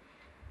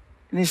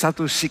 Ini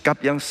satu sikap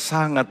yang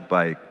sangat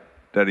baik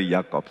dari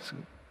Yakob.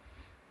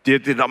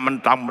 Dia tidak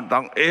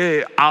mentang-mentang,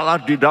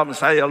 Allah di dalam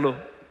saya loh.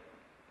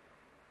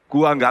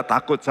 Gua nggak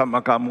takut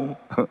sama kamu.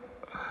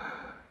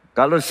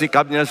 Kalau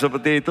sikapnya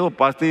seperti itu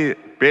pasti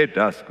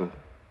beda.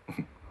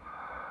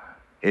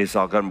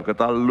 Esau akan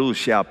berkata, "Lu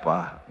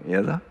siapa?"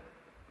 Ya,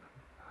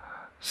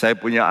 Saya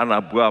punya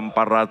anak buah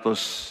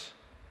 400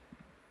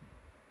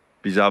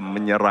 bisa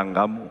menyerang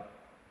kamu.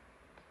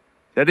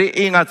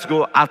 Jadi ingat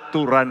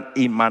aturan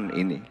iman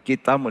ini.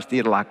 Kita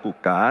mesti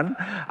lakukan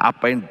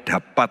apa yang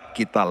dapat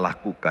kita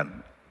lakukan.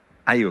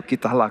 Ayo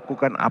kita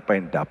lakukan apa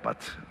yang dapat.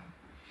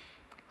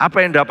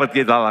 Apa yang dapat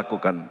kita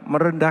lakukan?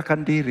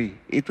 Merendahkan diri.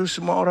 Itu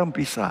semua orang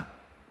bisa.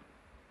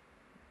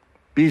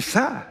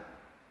 Bisa.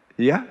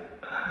 Ya.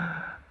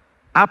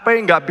 Apa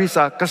yang gak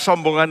bisa?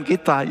 Kesombongan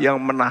kita yang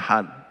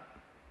menahan.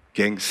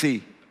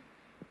 Gengsi.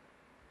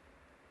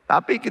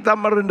 Tapi kita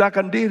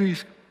merendahkan diri.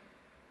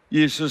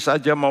 Yesus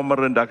saja mau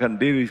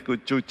merendahkan diri,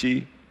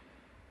 cuci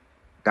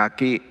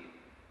kaki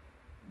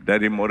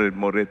dari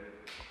murid-murid.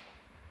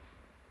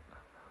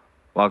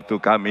 Waktu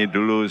kami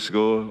dulu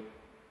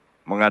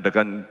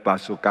mengadakan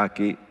basuh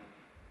kaki,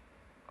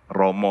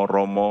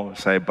 romo-romo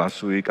saya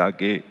basuhi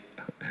kaki.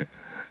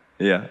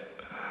 Ya.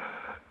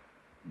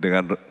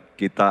 Dengan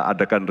kita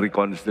adakan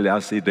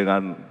rekonsiliasi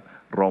dengan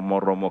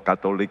romo-romo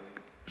Katolik,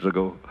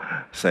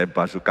 saya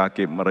basuh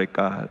kaki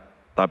mereka.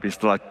 Tapi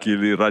setelah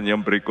giliran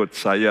yang berikut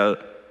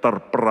saya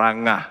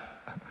terperangah.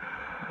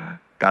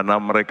 Karena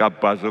mereka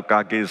basuh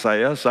kaki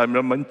saya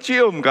sambil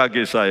mencium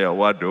kaki saya.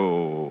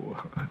 Waduh,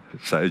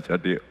 saya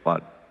jadi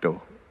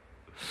waduh.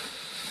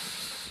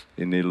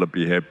 Ini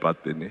lebih hebat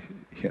ini.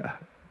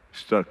 Ya,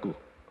 saudaraku.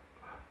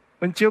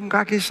 Mencium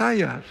kaki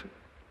saya.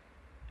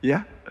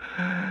 Ya.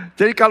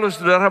 Jadi kalau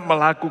saudara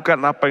melakukan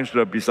apa yang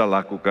sudah bisa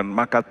lakukan,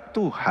 maka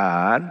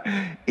Tuhan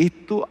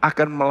itu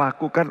akan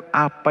melakukan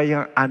apa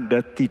yang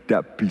Anda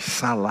tidak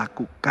bisa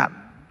lakukan.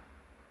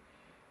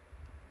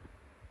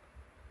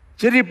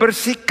 Jadi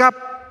bersikap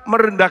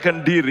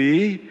merendahkan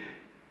diri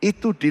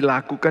itu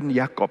dilakukan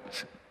Yakub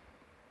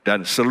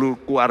dan seluruh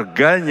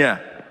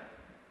keluarganya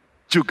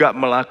juga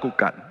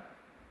melakukan.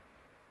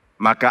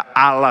 Maka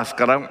Allah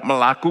sekarang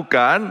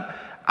melakukan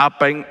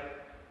apa yang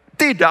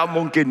tidak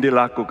mungkin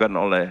dilakukan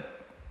oleh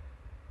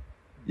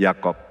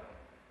Yakub,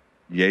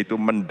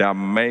 yaitu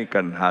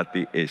mendamaikan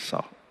hati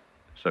Esau.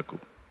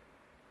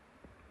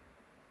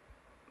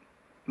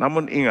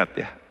 Namun ingat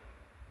ya,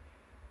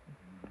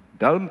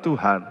 dalam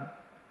Tuhan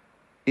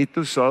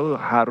itu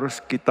selalu harus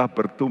kita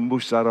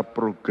bertumbuh secara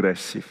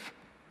progresif.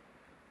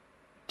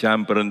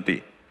 Jangan berhenti.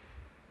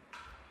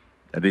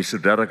 Jadi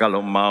saudara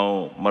kalau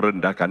mau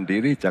merendahkan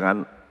diri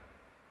jangan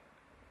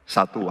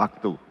satu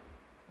waktu.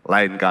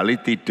 Lain kali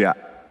tidak.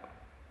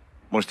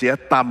 Mestinya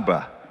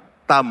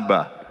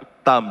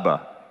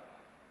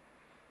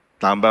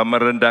tambah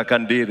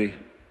merendahkan diri.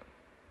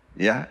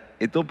 Ya,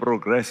 itu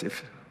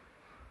progresif.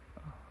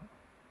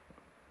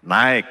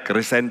 Naik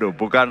crescendo,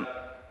 bukan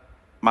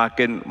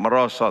makin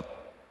merosot.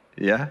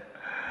 Ya,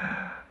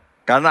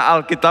 karena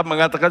Alkitab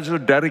mengatakan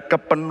sudah dari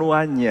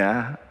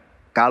kepenuhannya,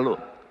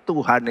 kalau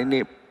Tuhan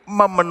ini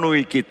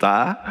memenuhi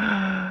kita,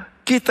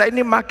 kita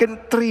ini makin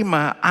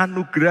terima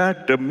anugerah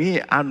demi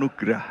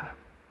anugerah.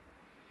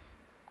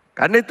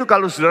 Karena itu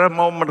kalau saudara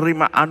mau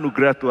menerima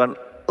anugerah Tuhan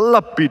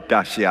lebih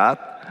dahsyat,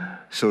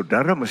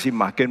 saudara mesti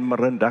makin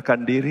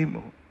merendahkan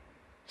dirimu.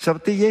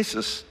 Seperti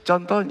Yesus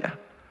contohnya.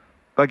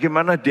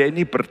 Bagaimana dia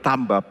ini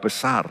bertambah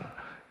besar.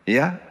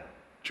 Ya,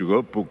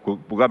 juga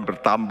bukan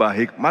bertambah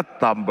hikmat,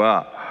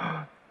 tambah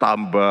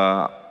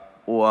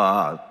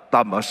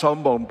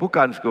sombong.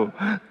 Bukan,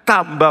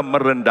 tambah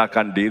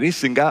merendahkan diri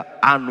sehingga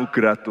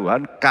anugerah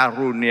Tuhan,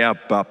 karunia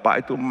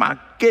Bapa itu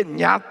makin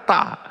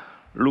nyata.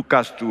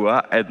 Lukas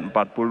 2 ayat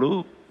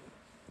 40.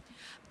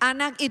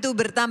 Anak itu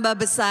bertambah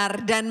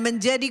besar dan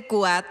menjadi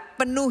kuat,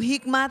 penuh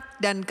hikmat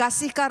dan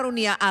kasih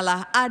karunia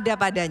Allah ada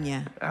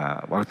padanya.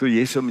 Nah, waktu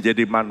Yesus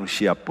menjadi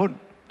manusia pun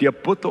dia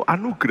butuh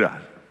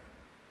anugerah.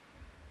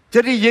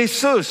 Jadi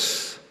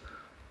Yesus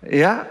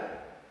ya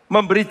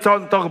memberi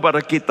contoh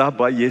kepada kita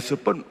bahwa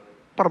Yesus pun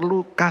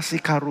perlu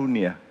kasih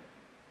karunia.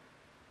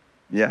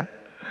 Ya.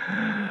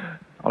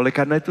 Oleh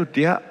karena itu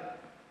dia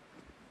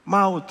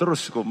mau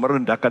terus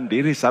merendahkan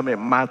diri sampai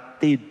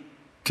mati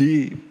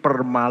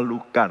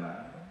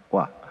dipermalukan.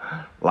 Wah,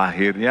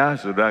 lahirnya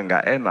sudah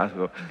enggak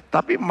enak,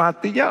 tapi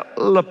matinya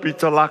lebih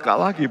celaka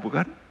lagi,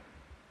 bukan?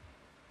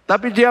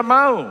 Tapi dia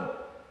mau.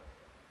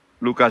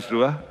 Lukas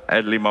 2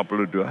 ayat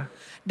 52.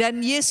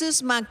 Dan Yesus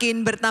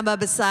makin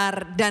bertambah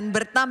besar dan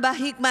bertambah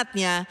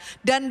hikmatnya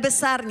dan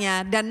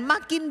besarnya dan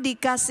makin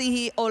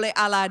dikasihi oleh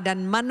Allah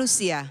dan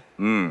manusia.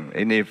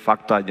 Ini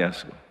faktanya.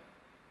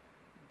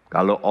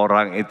 Kalau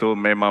orang itu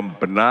memang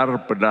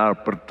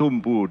benar-benar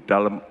bertumbuh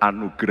dalam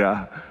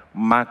anugerah,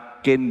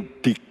 makin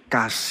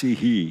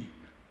dikasihi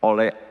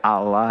oleh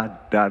Allah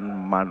dan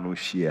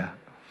manusia.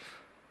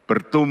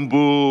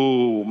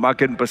 Bertumbuh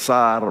makin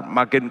besar,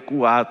 makin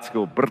kuat,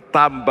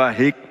 bertambah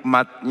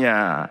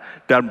hikmatnya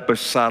dan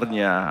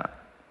besarnya.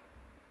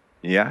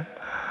 Ya,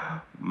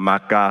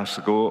 maka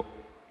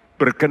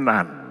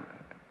berkenan,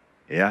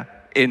 ya,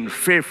 in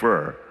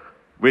favor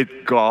with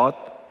God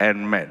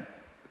and man.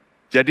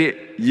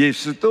 Jadi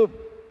Yesus itu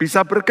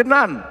bisa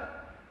berkenan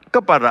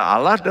kepada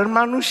Allah dan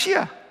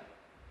manusia.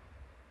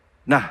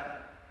 Nah,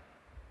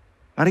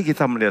 mari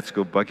kita melihat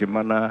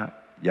bagaimana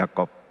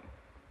Yakub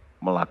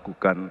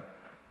melakukan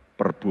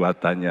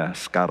perbuatannya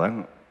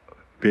sekarang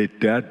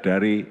beda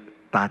dari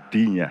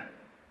tadinya,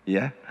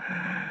 ya.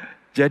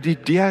 Jadi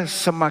dia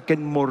semakin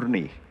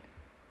murni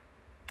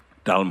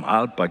dalam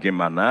hal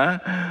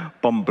bagaimana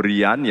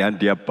pemberian yang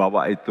dia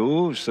bawa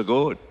itu,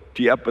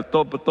 dia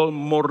betul-betul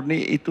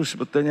murni itu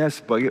sebetulnya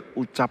sebagai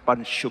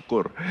ucapan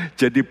syukur.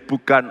 Jadi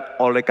bukan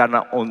oleh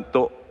karena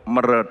untuk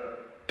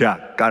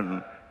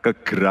meredakan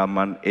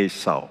kegeraman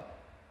Esau.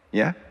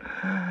 Ya,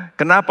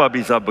 kenapa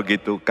bisa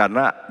begitu?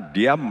 Karena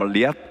dia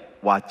melihat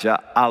wajah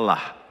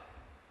Allah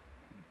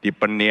di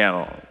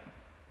Peniel.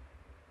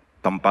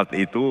 Tempat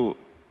itu,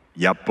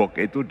 Yabok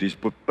itu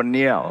disebut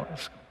Peniel.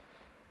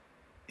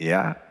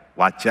 Ya,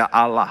 wajah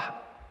Allah.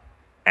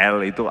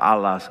 El itu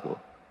Allah.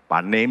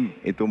 Panim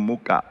itu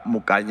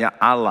mukanya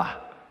Allah.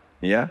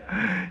 Ya,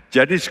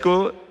 jadi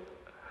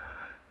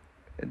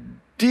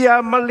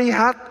dia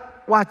melihat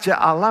wajah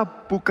Allah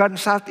bukan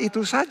saat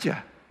itu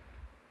saja.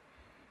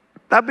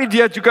 Tapi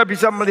dia juga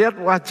bisa melihat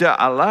wajah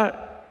Allah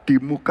di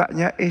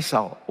mukanya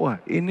Esau.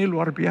 Wah, ini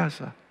luar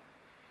biasa.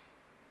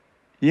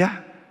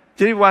 Ya,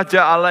 jadi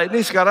wajah Allah ini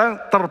sekarang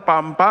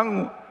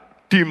terpampang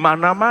di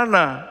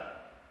mana-mana.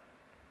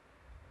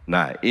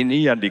 Nah,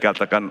 ini yang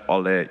dikatakan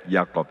oleh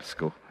Yakub.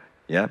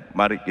 Ya,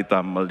 mari kita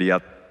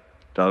melihat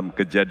dalam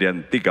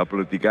Kejadian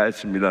 33 ayat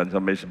 9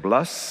 sampai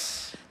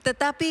 11.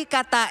 Tetapi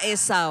kata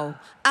Esau,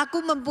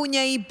 aku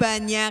mempunyai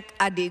banyak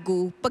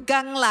adikku,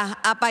 peganglah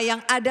apa yang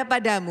ada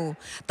padamu.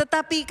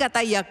 Tetapi kata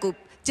Yakub,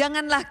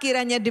 janganlah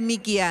kiranya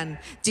demikian.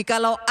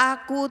 Jikalau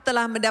aku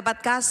telah mendapat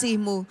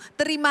kasih-Mu,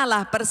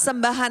 terimalah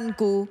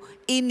persembahanku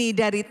ini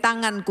dari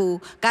tanganku.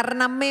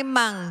 Karena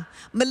memang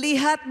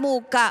melihat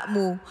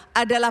muka-Mu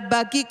adalah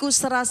bagiku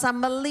serasa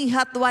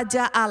melihat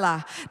wajah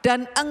Allah.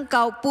 Dan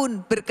Engkau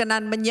pun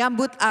berkenan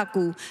menyambut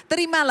aku.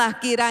 Terimalah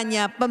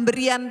kiranya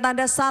pemberian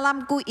tanda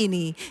salamku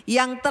ini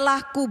yang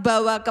telah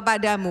kubawa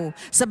kepadamu.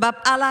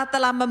 Sebab Allah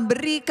telah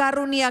memberi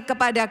karunia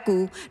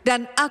kepadaku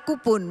dan aku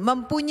pun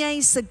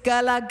mempunyai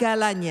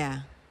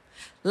segala-galanya.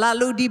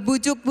 Lalu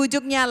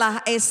dibujuk-bujuknya lah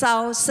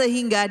Esau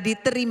sehingga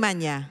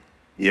diterimanya.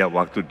 Ya,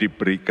 waktu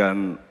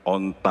diberikan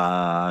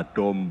onta,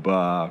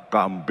 domba,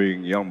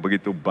 kambing yang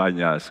begitu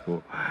banyak,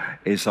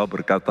 Esau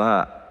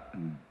berkata,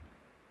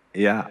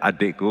 ya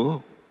adikku,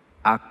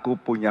 aku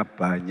punya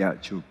banyak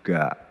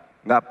juga.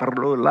 Nggak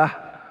perlulah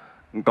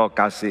engkau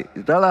kasih,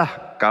 itulah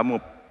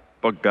kamu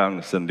pegang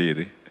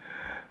sendiri.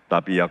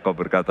 Tapi Yakub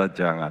berkata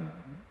jangan.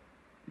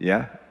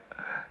 Ya,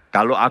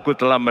 kalau aku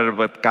telah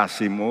mendapat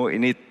kasih-Mu,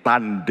 ini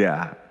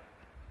tanda,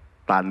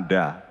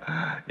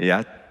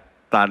 ya.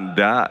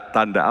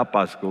 Tanda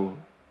apa, Sku?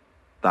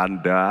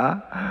 Tanda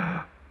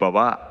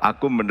bahwa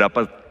aku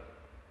mendapat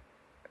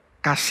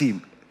kasih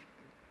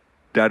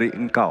dari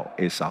engkau,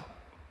 Esau.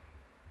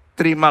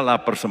 Terimalah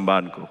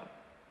persembahanku.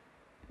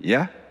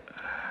 Ya.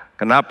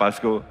 Kenapa,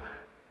 Sku?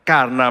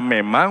 Karena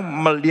memang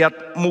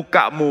melihat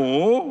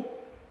muka-Mu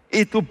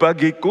itu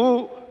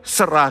bagiku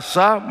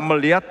serasa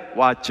melihat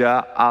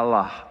wajah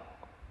Allah.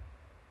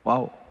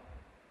 Wow.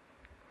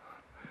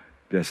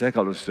 Biasanya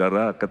kalau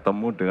saudara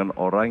ketemu dengan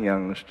orang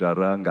yang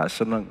saudara nggak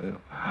senang,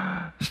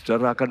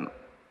 saudara akan,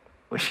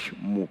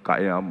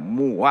 mukanya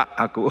muak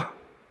aku.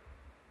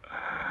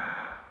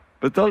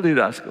 Betul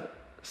tidak?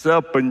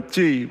 Saya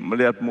benci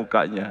melihat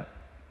mukanya.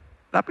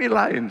 Tapi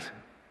lain.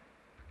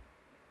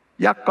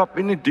 Yakub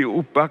ini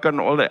diubahkan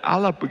oleh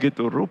Allah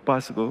begitu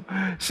rupa,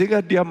 sehingga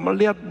dia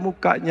melihat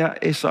mukanya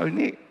Esau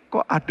ini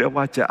kok ada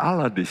wajah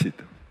Allah di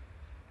situ.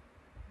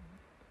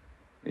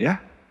 Ya,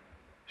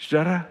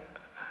 saudara.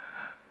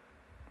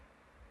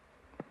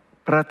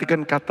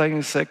 Perhatikan kata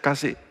yang saya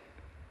kasih,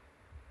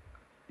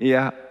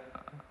 ya,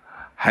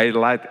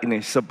 highlight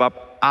ini. Sebab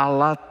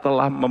Allah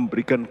telah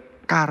memberikan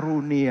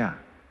karunia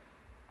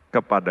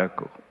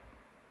kepadaku.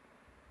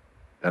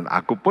 Dan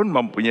aku pun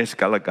mempunyai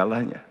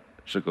segala-galanya.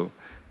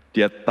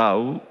 Dia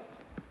tahu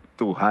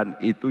Tuhan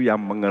itu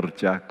yang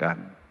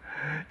mengerjakan.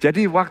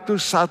 Jadi waktu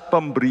saat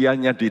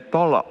pemberiannya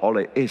ditolak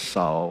oleh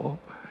Esau,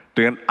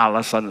 dengan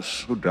alasan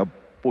sudah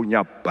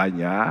punya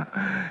banyak,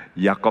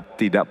 Yakub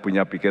tidak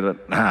punya pikiran,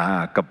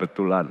 nah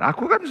kebetulan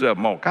aku kan sudah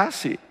mau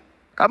kasih,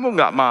 kamu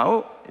nggak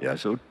mau, ya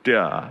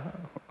sudah,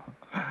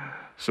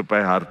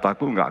 supaya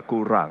hartaku nggak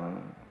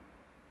kurang.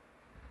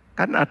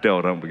 Kan ada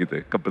orang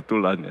begitu,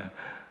 kebetulannya.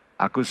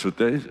 Aku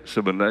sudah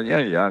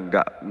sebenarnya ya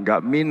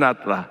nggak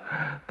minat lah,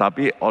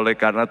 tapi oleh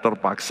karena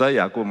terpaksa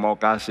ya aku mau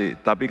kasih,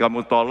 tapi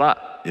kamu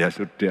tolak, ya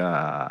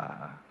sudah,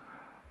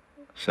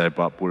 saya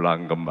bawa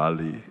pulang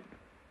kembali.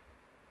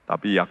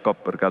 Tapi Yakub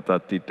berkata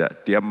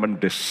tidak, dia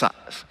mendesak.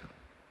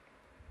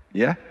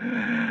 Ya,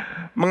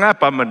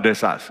 mengapa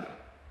mendesak?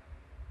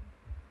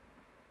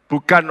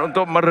 Bukan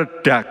untuk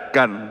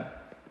meredakan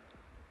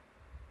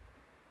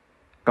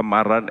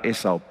kemarahan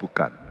Esau,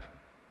 bukan.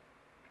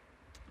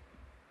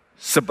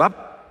 Sebab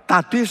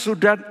tadi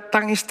sudah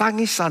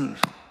tangis-tangisan,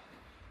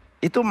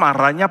 itu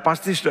marahnya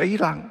pasti sudah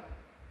hilang.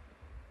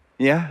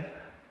 Ya,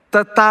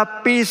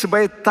 tetapi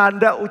sebagai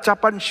tanda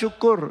ucapan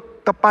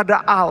syukur kepada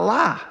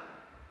Allah,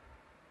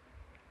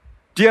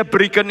 dia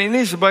berikan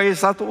ini sebagai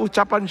satu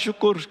ucapan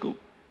syukur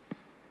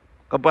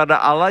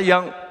kepada Allah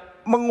yang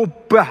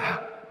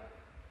mengubah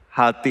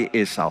hati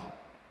Esau.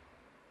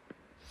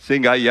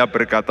 Sehingga ia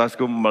berkata,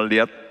 aku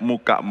melihat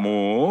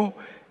mukamu,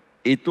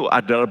 itu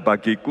adalah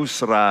bagiku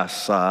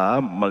serasa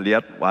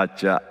melihat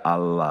wajah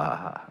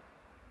Allah.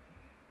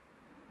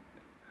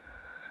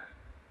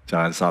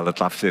 Jangan salah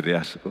tafsir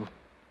ya, suku.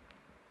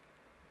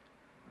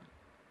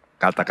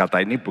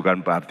 Kata-kata ini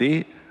bukan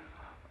berarti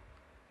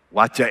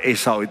wajah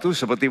Esau itu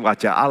seperti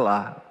wajah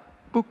Allah.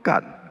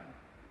 Bukan.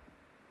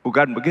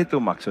 Bukan begitu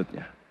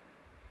maksudnya.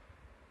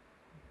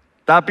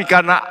 Tapi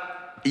karena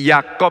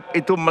Yakob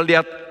itu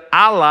melihat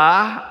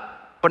Allah,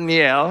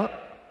 Peniel,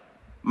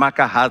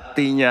 maka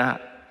hatinya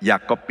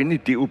Yakob ini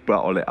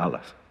diubah oleh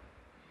Allah.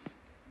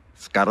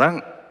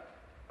 Sekarang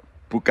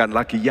bukan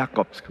lagi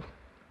Yakob.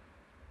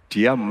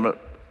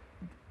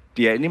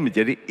 Dia ini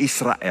menjadi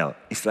Israel.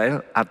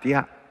 Israel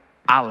artinya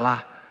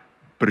Allah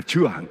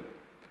berjuang.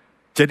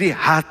 Jadi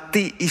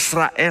hati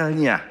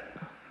Israelnya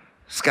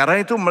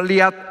sekarang itu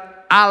melihat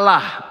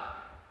Allah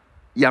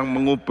yang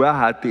mengubah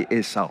hati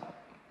Esau.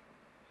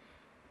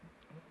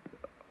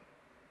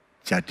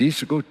 Jadi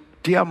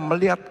dia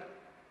melihat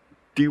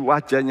di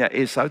wajahnya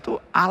Esau itu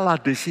Allah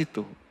di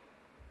situ.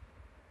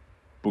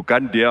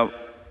 Bukan dia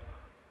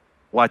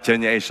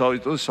wajahnya Esau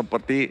itu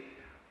seperti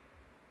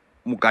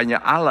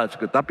mukanya Allah,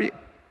 tapi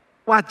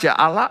wajah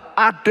Allah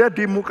ada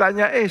di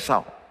mukanya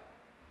Esau.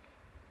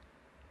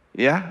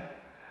 Ya.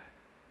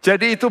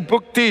 Jadi itu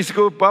bukti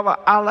bahwa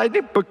Allah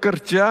ini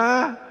bekerja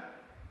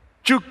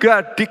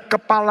juga di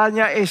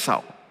kepalanya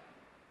Esau.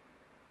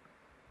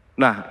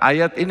 Nah,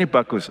 ayat ini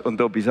bagus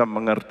untuk bisa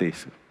mengerti.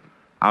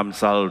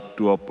 Amsal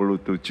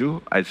 27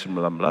 ayat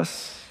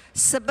 19.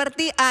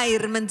 Seperti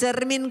air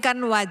mencerminkan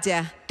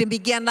wajah,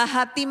 demikianlah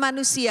hati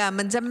manusia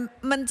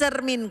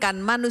mencerminkan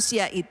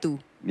manusia itu.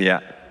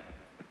 Ya,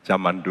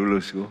 zaman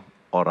dulu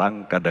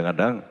orang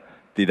kadang-kadang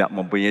tidak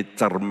mempunyai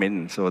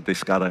cermin seperti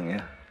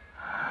sekarang ya.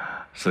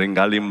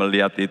 Seringkali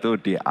melihat itu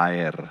di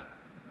air.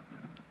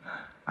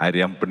 Air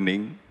yang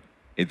bening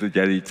itu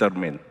jadi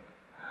cermin.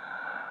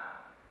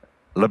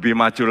 Lebih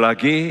maju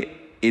lagi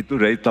itu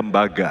dari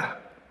tembaga.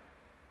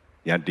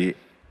 Yang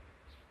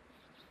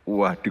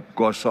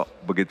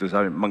digosok begitu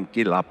sampai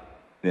mengkilap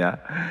ya.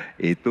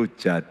 Itu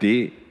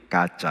jadi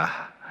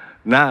kaca.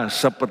 Nah,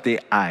 seperti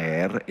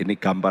air, ini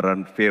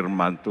gambaran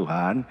firman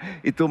Tuhan,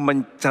 itu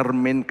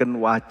mencerminkan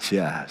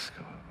wajah.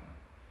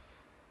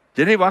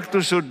 Jadi waktu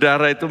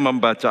saudara itu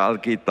membaca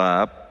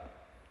Alkitab,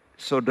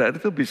 saudara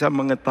itu bisa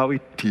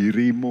mengetahui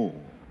dirimu,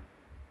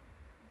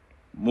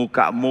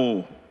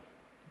 mukamu,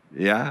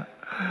 ya.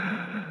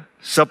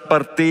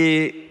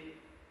 Seperti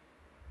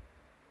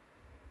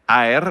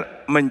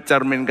air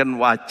mencerminkan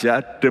wajah,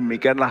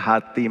 demikianlah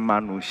hati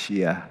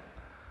manusia.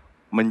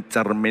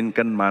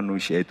 Mencerminkan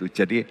manusia itu.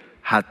 Jadi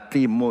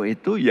hatimu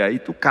itu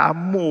yaitu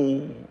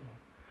kamu.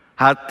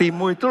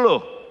 Hatimu itu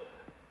loh,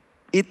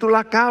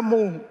 itulah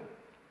kamu.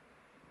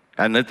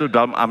 Karena itu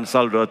dalam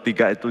Amsal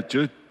 23 ayat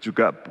 7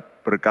 juga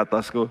berkata,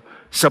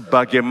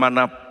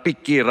 sebagaimana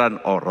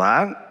pikiran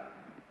orang,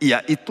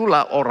 ya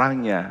itulah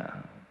orangnya.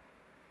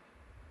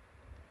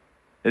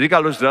 Jadi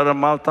kalau saudara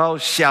mau tahu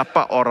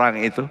siapa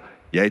orang itu,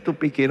 ya itu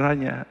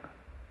pikirannya.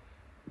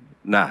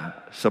 Nah,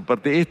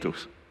 seperti itu.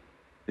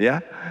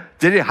 Ya.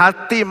 Jadi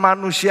hati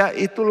manusia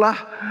itulah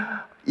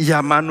ya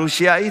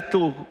manusia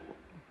itu.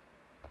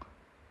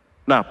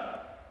 Nah,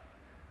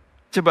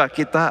 coba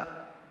kita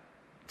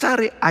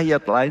cari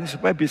ayat lain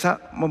supaya bisa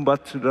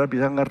membuat saudara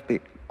bisa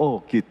ngerti. Oh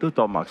gitu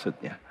toh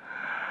maksudnya.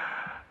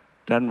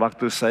 Dan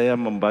waktu saya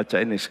membaca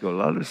ini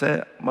lalu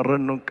saya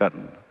merenungkan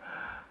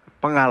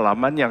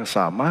pengalaman yang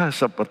sama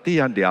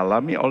seperti yang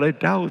dialami oleh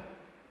Daud.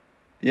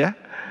 Ya,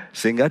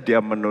 sehingga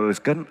dia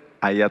menuliskan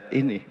ayat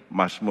ini,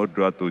 Mazmur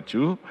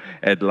 27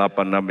 ayat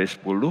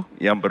 8-10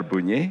 yang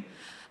berbunyi,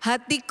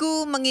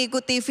 hatiku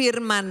mengikuti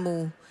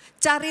firman-Mu.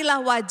 Carilah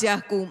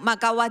wajahku,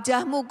 maka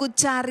wajahmu ku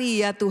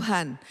cari ya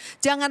Tuhan.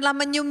 Janganlah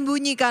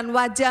menyembunyikan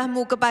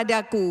wajahmu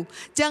kepadaku.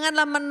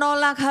 Janganlah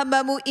menolak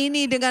hamba-Mu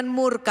ini dengan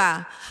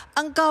murka.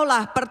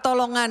 Engkaulah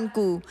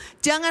pertolonganku.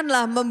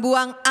 Janganlah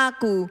membuang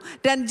aku.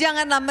 Dan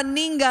janganlah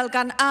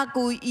meninggalkan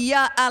aku,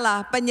 ya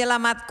Allah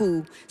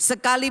penyelamatku.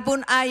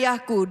 Sekalipun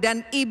ayahku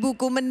dan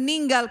ibuku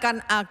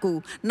meninggalkan aku,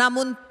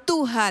 namun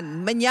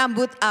Tuhan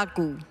menyambut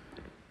aku.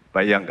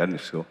 Bayangkan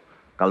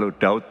kalau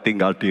Daud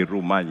tinggal di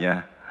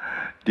rumahnya,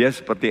 dia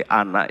seperti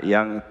anak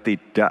yang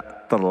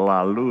tidak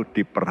terlalu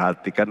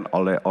diperhatikan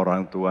oleh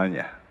orang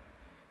tuanya.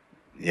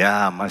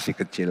 Ya masih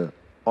kecil.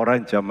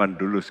 Orang zaman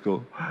dulu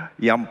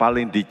yang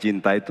paling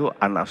dicinta itu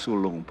anak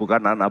sulung,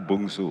 bukan anak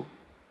bungsu.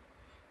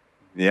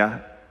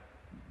 Ya,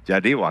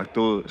 jadi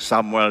waktu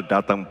Samuel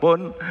datang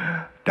pun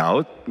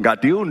Daud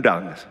nggak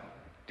diundang.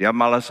 Dia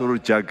malah suruh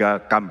jaga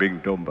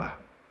kambing domba.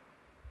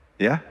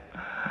 Ya.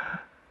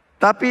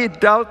 Tapi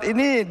Daud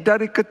ini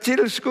dari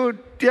kecil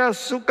dia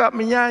suka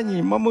menyanyi,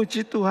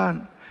 memuji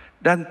Tuhan.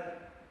 Dan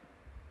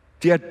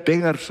dia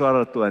dengar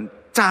suara Tuhan,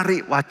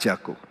 cari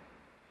wajahku.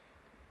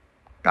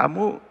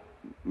 Kamu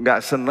gak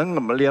seneng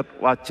melihat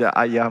wajah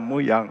ayahmu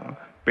yang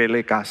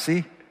pele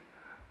kasih,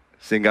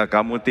 sehingga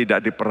kamu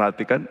tidak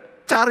diperhatikan,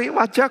 cari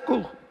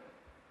wajahku.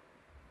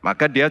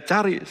 Maka dia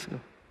cari.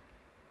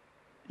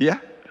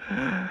 Ya.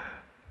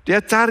 Dia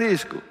cari,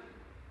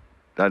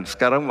 dan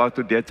sekarang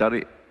waktu dia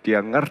cari, dia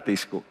ngerti,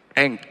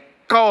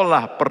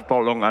 engkaulah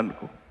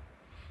pertolonganku.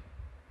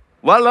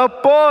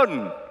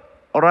 Walaupun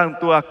orang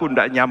tuaku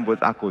tidak nyambut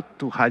aku,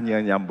 Tuhan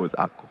yang nyambut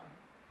aku.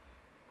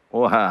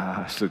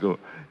 Wah,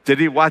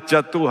 jadi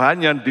wajah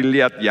Tuhan yang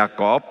dilihat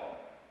Yakob,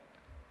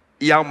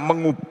 yang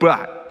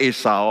mengubah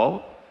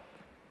Esau,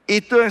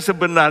 itu yang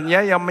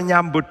sebenarnya yang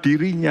menyambut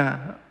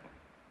dirinya.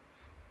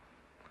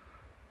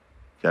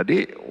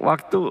 Jadi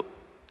waktu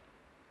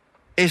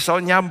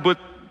Esau nyambut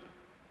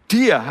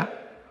dia,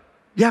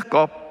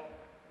 Yakob,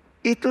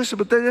 itu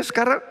sebetulnya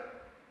sekarang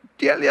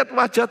dia lihat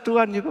wajah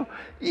Tuhan itu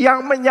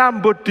yang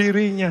menyambut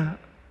dirinya.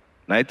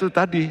 Nah itu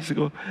tadi,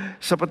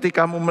 seperti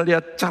kamu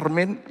melihat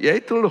cermin, ya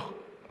itu loh.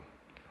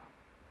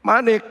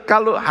 Mana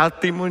kalau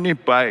hatimu ini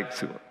baik,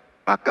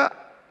 maka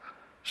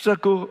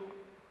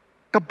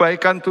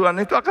kebaikan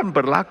Tuhan itu akan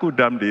berlaku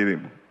dalam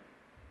dirimu.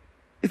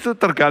 Itu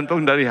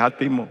tergantung dari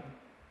hatimu.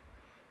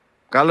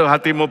 Kalau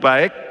hatimu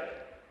baik,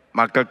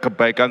 maka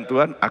kebaikan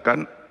Tuhan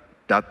akan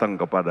datang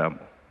kepadamu.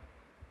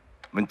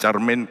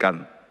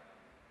 Mencerminkan.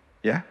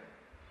 Ya.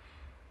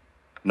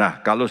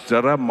 Nah, kalau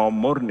saudara mau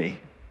murni,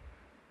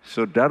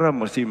 saudara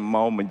mesti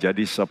mau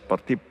menjadi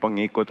seperti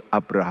pengikut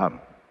Abraham.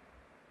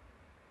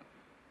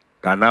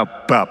 Karena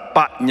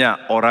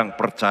bapaknya orang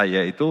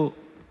percaya itu,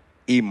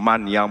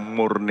 iman yang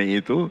murni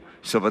itu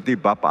seperti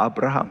bapak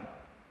Abraham.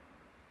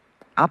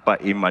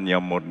 Apa iman yang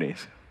murni?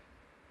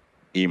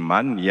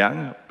 Iman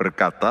yang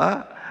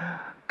berkata,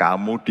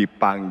 kamu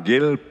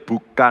dipanggil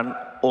bukan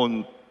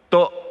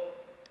untuk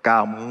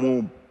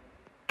kamu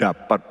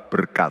dapat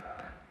berkat,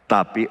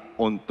 tapi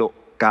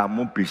untuk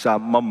kamu bisa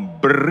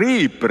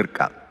memberi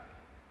berkat.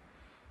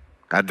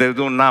 Karena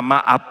itu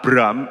nama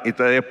Abram,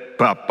 itu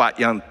bapak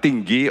yang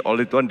tinggi,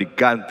 oleh Tuhan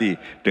diganti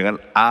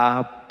dengan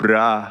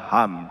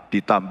Abraham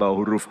ditambah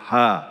huruf H.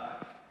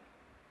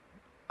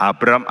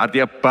 Abram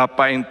artinya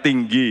bapak yang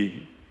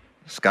tinggi.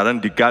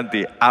 Sekarang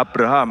diganti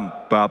Abraham,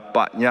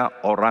 bapaknya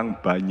orang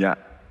banyak.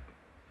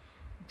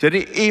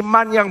 Jadi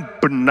iman yang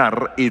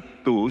benar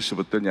itu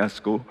sebetulnya,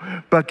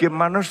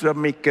 bagaimana sudah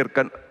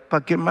mikirkan,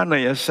 bagaimana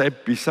ya saya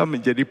bisa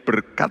menjadi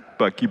berkat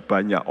bagi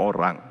banyak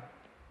orang.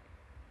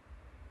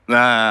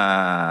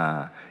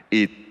 Nah,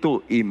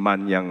 itu iman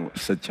yang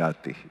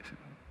sejati.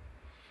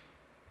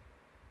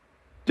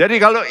 Jadi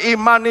kalau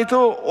iman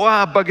itu,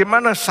 wah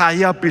bagaimana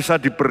saya bisa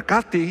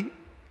diberkati,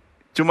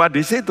 cuma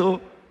di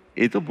situ.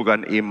 Itu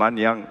bukan iman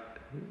yang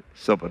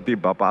seperti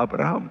Bapak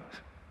Abraham.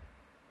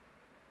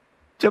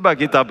 Coba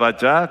kita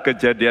baca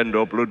Kejadian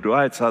 22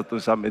 ayat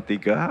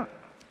 1-3.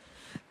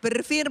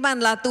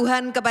 Berfirmanlah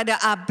Tuhan kepada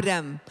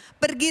Abram,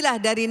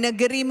 pergilah dari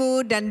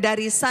negerimu dan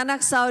dari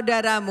sanak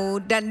saudaramu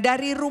dan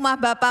dari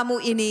rumah bapamu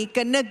ini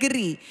ke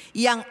negeri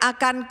yang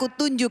akan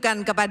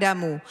kutunjukkan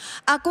kepadamu.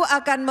 Aku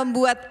akan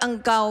membuat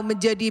engkau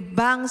menjadi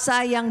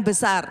bangsa yang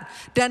besar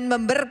dan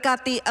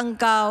memberkati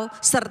engkau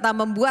serta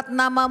membuat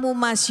namamu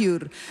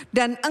masyhur.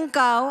 Dan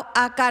engkau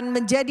akan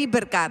menjadi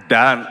berkat.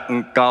 Dan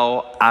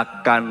engkau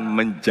akan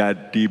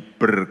menjadi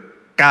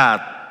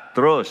berkat.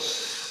 Terus.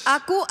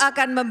 Aku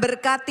akan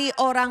memberkati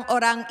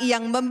orang-orang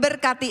yang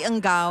memberkati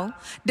engkau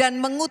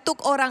dan mengutuk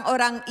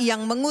orang-orang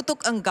yang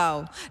mengutuk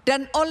engkau.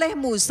 Dan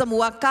olehmu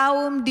semua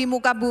kaum di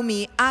muka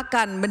bumi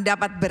akan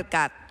mendapat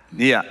berkat.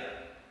 Iya,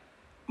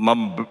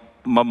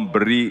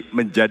 memberi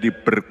menjadi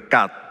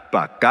berkat.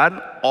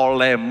 Bahkan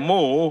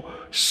olehmu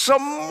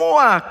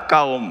semua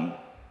kaum.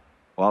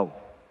 Wow,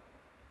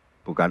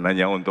 bukan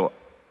hanya untuk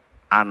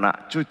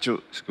anak cucu.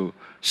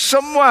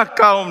 Semua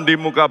kaum di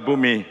muka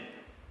bumi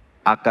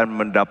akan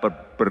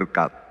mendapat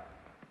berkat.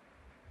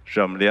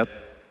 Sudah melihat?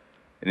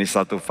 Ini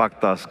satu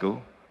fakta,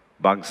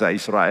 bangsa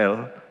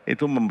Israel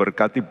itu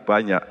memberkati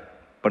banyak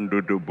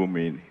penduduk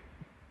bumi ini.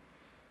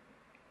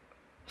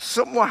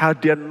 Semua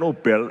hadiah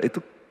Nobel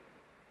itu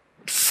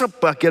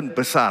sebagian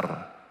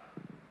besar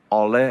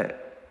oleh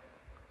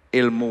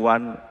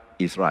ilmuwan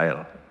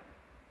Israel.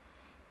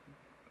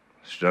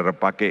 Saudara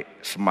pakai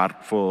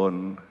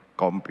smartphone,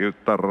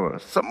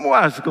 komputer,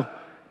 semua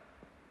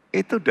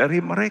itu dari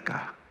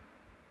mereka.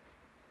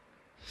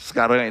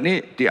 Sekarang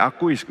ini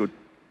diakui,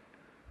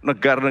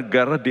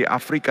 negara-negara di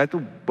Afrika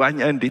itu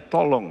banyak yang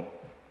ditolong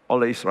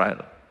oleh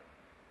Israel.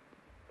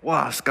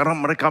 Wah,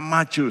 sekarang mereka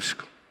maju.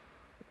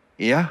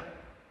 Ya,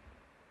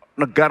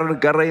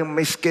 negara-negara yang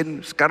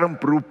miskin sekarang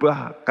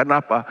berubah.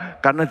 Kenapa?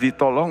 Karena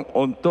ditolong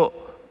untuk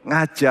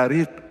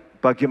ngajari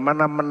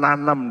bagaimana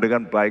menanam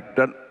dengan baik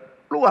dan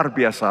luar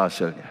biasa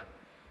hasilnya.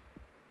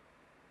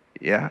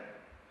 Ya,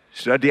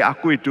 sudah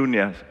diakui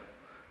dunia.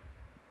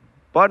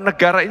 Bahwa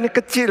negara ini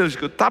kecil,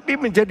 tapi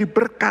menjadi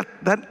berkat.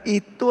 Dan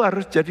itu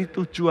harus jadi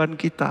tujuan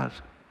kita.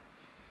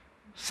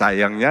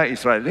 Sayangnya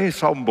Israel ini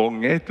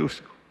sombongnya itu.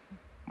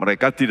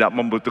 Mereka tidak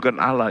membutuhkan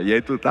Allah,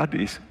 yaitu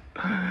tadi.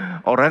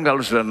 Orang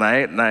kalau sudah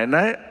naik,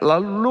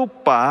 lalu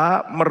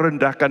lupa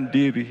merendahkan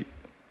diri.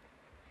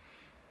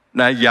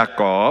 Nah,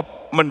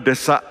 Yakob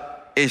mendesak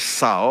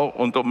Esau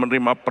untuk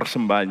menerima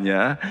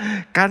persembahannya,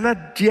 karena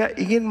dia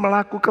ingin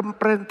melakukan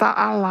perintah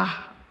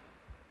Allah.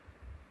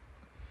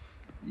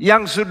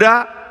 Yang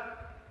sudah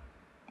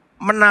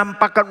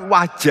menampakkan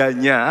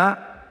wajahnya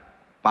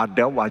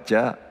pada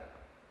wajah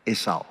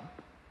Esau.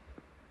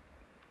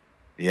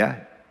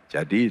 Ya,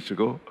 jadi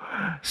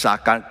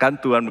seakan-akan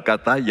Tuhan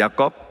berkata,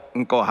 Yakob,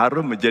 engkau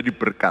harus menjadi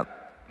berkat.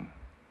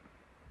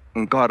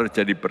 Engkau harus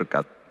jadi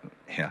berkat.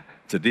 Ya,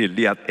 jadi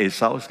lihat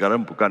Esau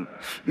sekarang bukan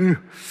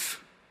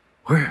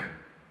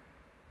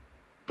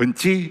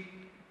benci,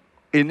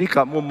 ini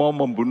kamu mau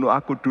membunuh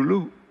aku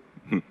dulu.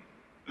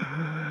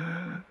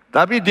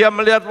 Tapi dia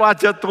melihat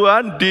wajah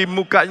Tuhan di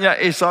mukanya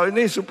Esau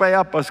ini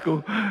supaya apa?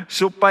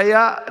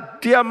 Supaya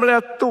dia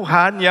melihat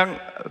Tuhan yang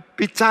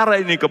bicara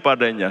ini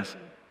kepadanya.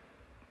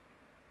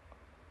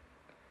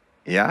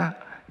 Ya,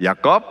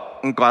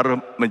 Yakob, engkau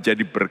harus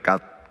menjadi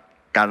berkat.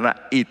 Karena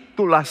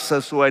itulah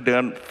sesuai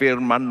dengan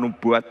firman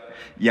nubuat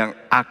yang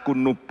aku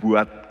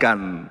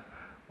nubuatkan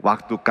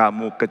waktu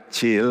kamu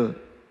kecil,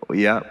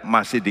 ya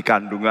masih di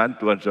kandungan.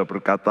 Tuhan sudah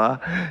berkata,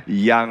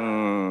 yang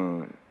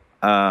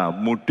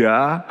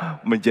muda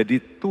menjadi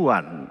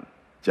tuan.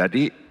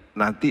 Jadi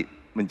nanti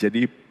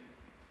menjadi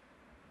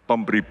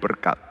pemberi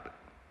berkat.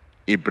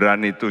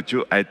 Ibrani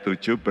 7 ayat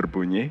 7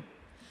 berbunyi,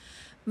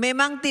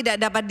 memang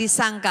tidak dapat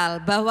disangkal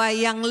bahwa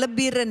yang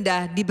lebih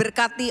rendah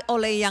diberkati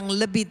oleh yang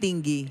lebih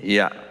tinggi.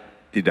 Iya,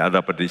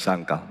 tidak dapat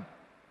disangkal.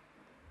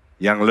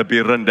 Yang lebih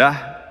rendah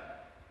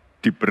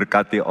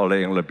diberkati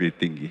oleh yang lebih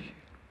tinggi.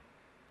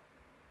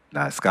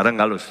 Nah sekarang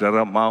kalau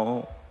saudara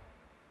mau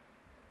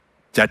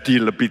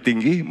jadi lebih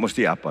tinggi,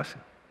 mesti apa?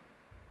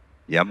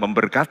 Ya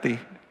memberkati.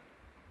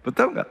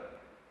 Betul enggak?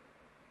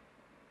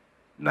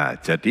 Nah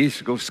jadi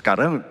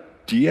sekarang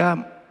dia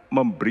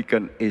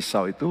memberikan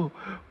Esau itu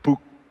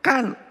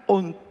bukan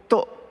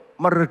untuk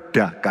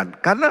meredakan,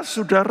 karena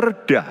sudah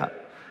reda.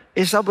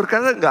 Esau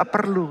berkata enggak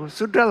perlu,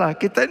 sudahlah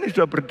kita ini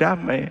sudah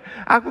berdamai,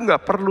 aku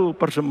enggak perlu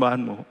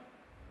persembahanmu.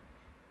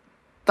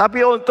 Tapi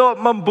untuk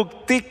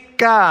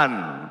membuktikan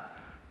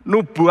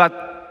nubuat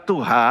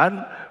Tuhan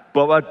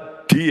bahwa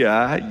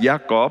dia,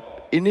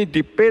 Yakob, ini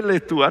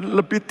dipilih Tuhan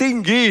lebih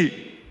tinggi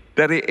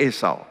dari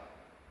Esau.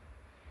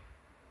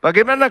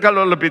 Bagaimana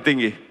kalau lebih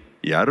tinggi?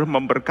 Ya harus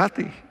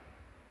memberkati.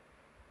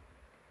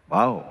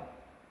 Wow,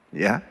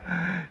 ya.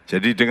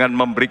 Jadi dengan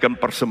memberikan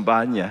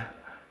persembahannya,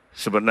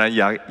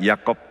 sebenarnya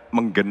Yakob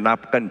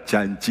menggenapkan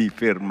janji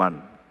firman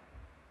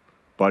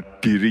bahwa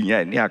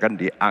dirinya ini akan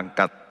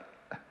diangkat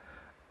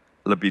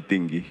lebih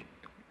tinggi.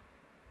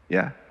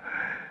 Ya.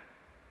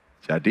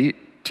 Jadi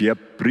dia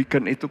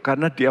berikan itu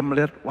karena dia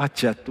melihat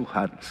wajah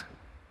Tuhan.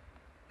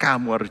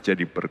 Kamu harus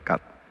jadi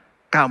berkat.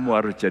 Kamu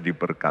harus jadi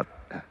berkat.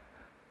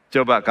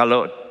 Coba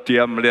kalau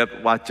dia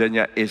melihat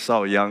wajahnya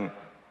Esau yang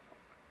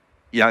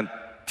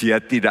dia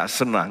tidak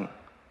senang,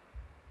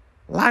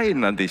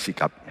 lain nanti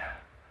sikapnya.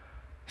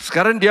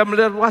 Sekarang dia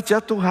melihat wajah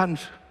Tuhan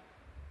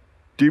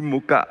di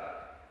muka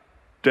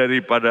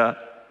daripada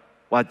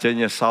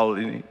wajahnya Saul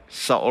ini.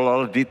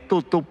 Seolah-olah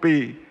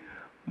ditutupi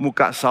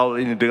muka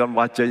Saul ini dengan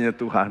wajahnya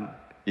Tuhan.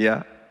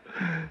 Ya,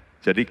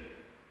 jadi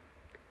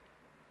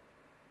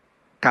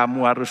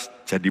kamu harus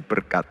jadi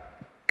berkat.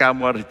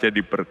 Kamu harus jadi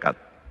berkat.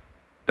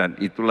 Dan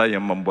itulah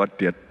yang membuat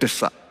dia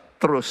desak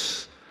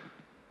terus.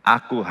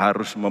 Aku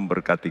harus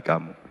memberkati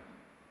kamu.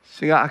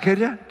 Sehingga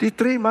akhirnya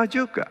diterima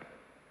juga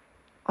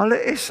oleh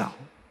Esau.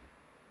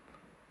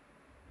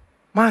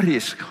 Mari,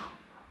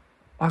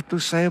 waktu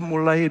saya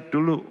mulai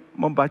dulu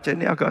membaca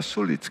ini agak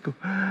sulit.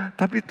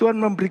 Tapi Tuhan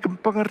memberikan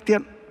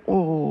pengertian.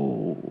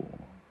 Oh,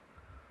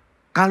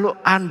 kalau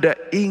Anda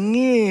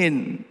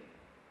ingin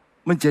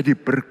menjadi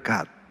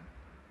berkat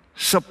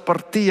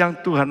seperti yang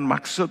Tuhan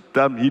maksud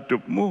dalam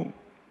hidupmu,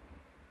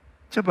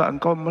 coba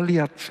engkau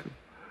melihat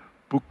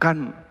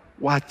bukan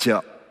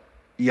wajah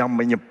yang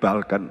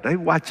menyebalkan, tapi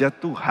wajah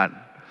Tuhan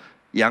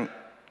yang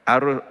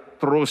harus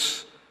terus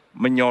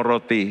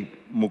menyoroti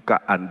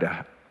muka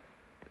Anda.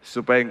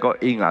 Supaya engkau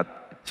ingat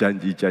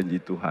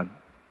janji-janji Tuhan.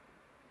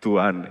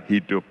 Tuhan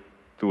hidup,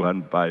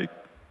 Tuhan baik.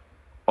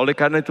 Oleh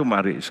karena itu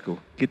mari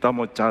kita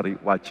mau cari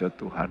wajah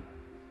Tuhan.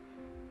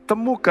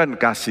 Temukan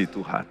kasih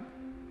Tuhan.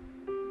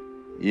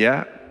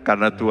 Ya,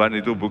 karena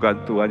Tuhan itu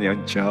bukan Tuhan yang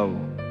jauh,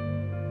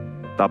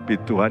 tapi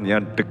Tuhan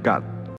yang dekat.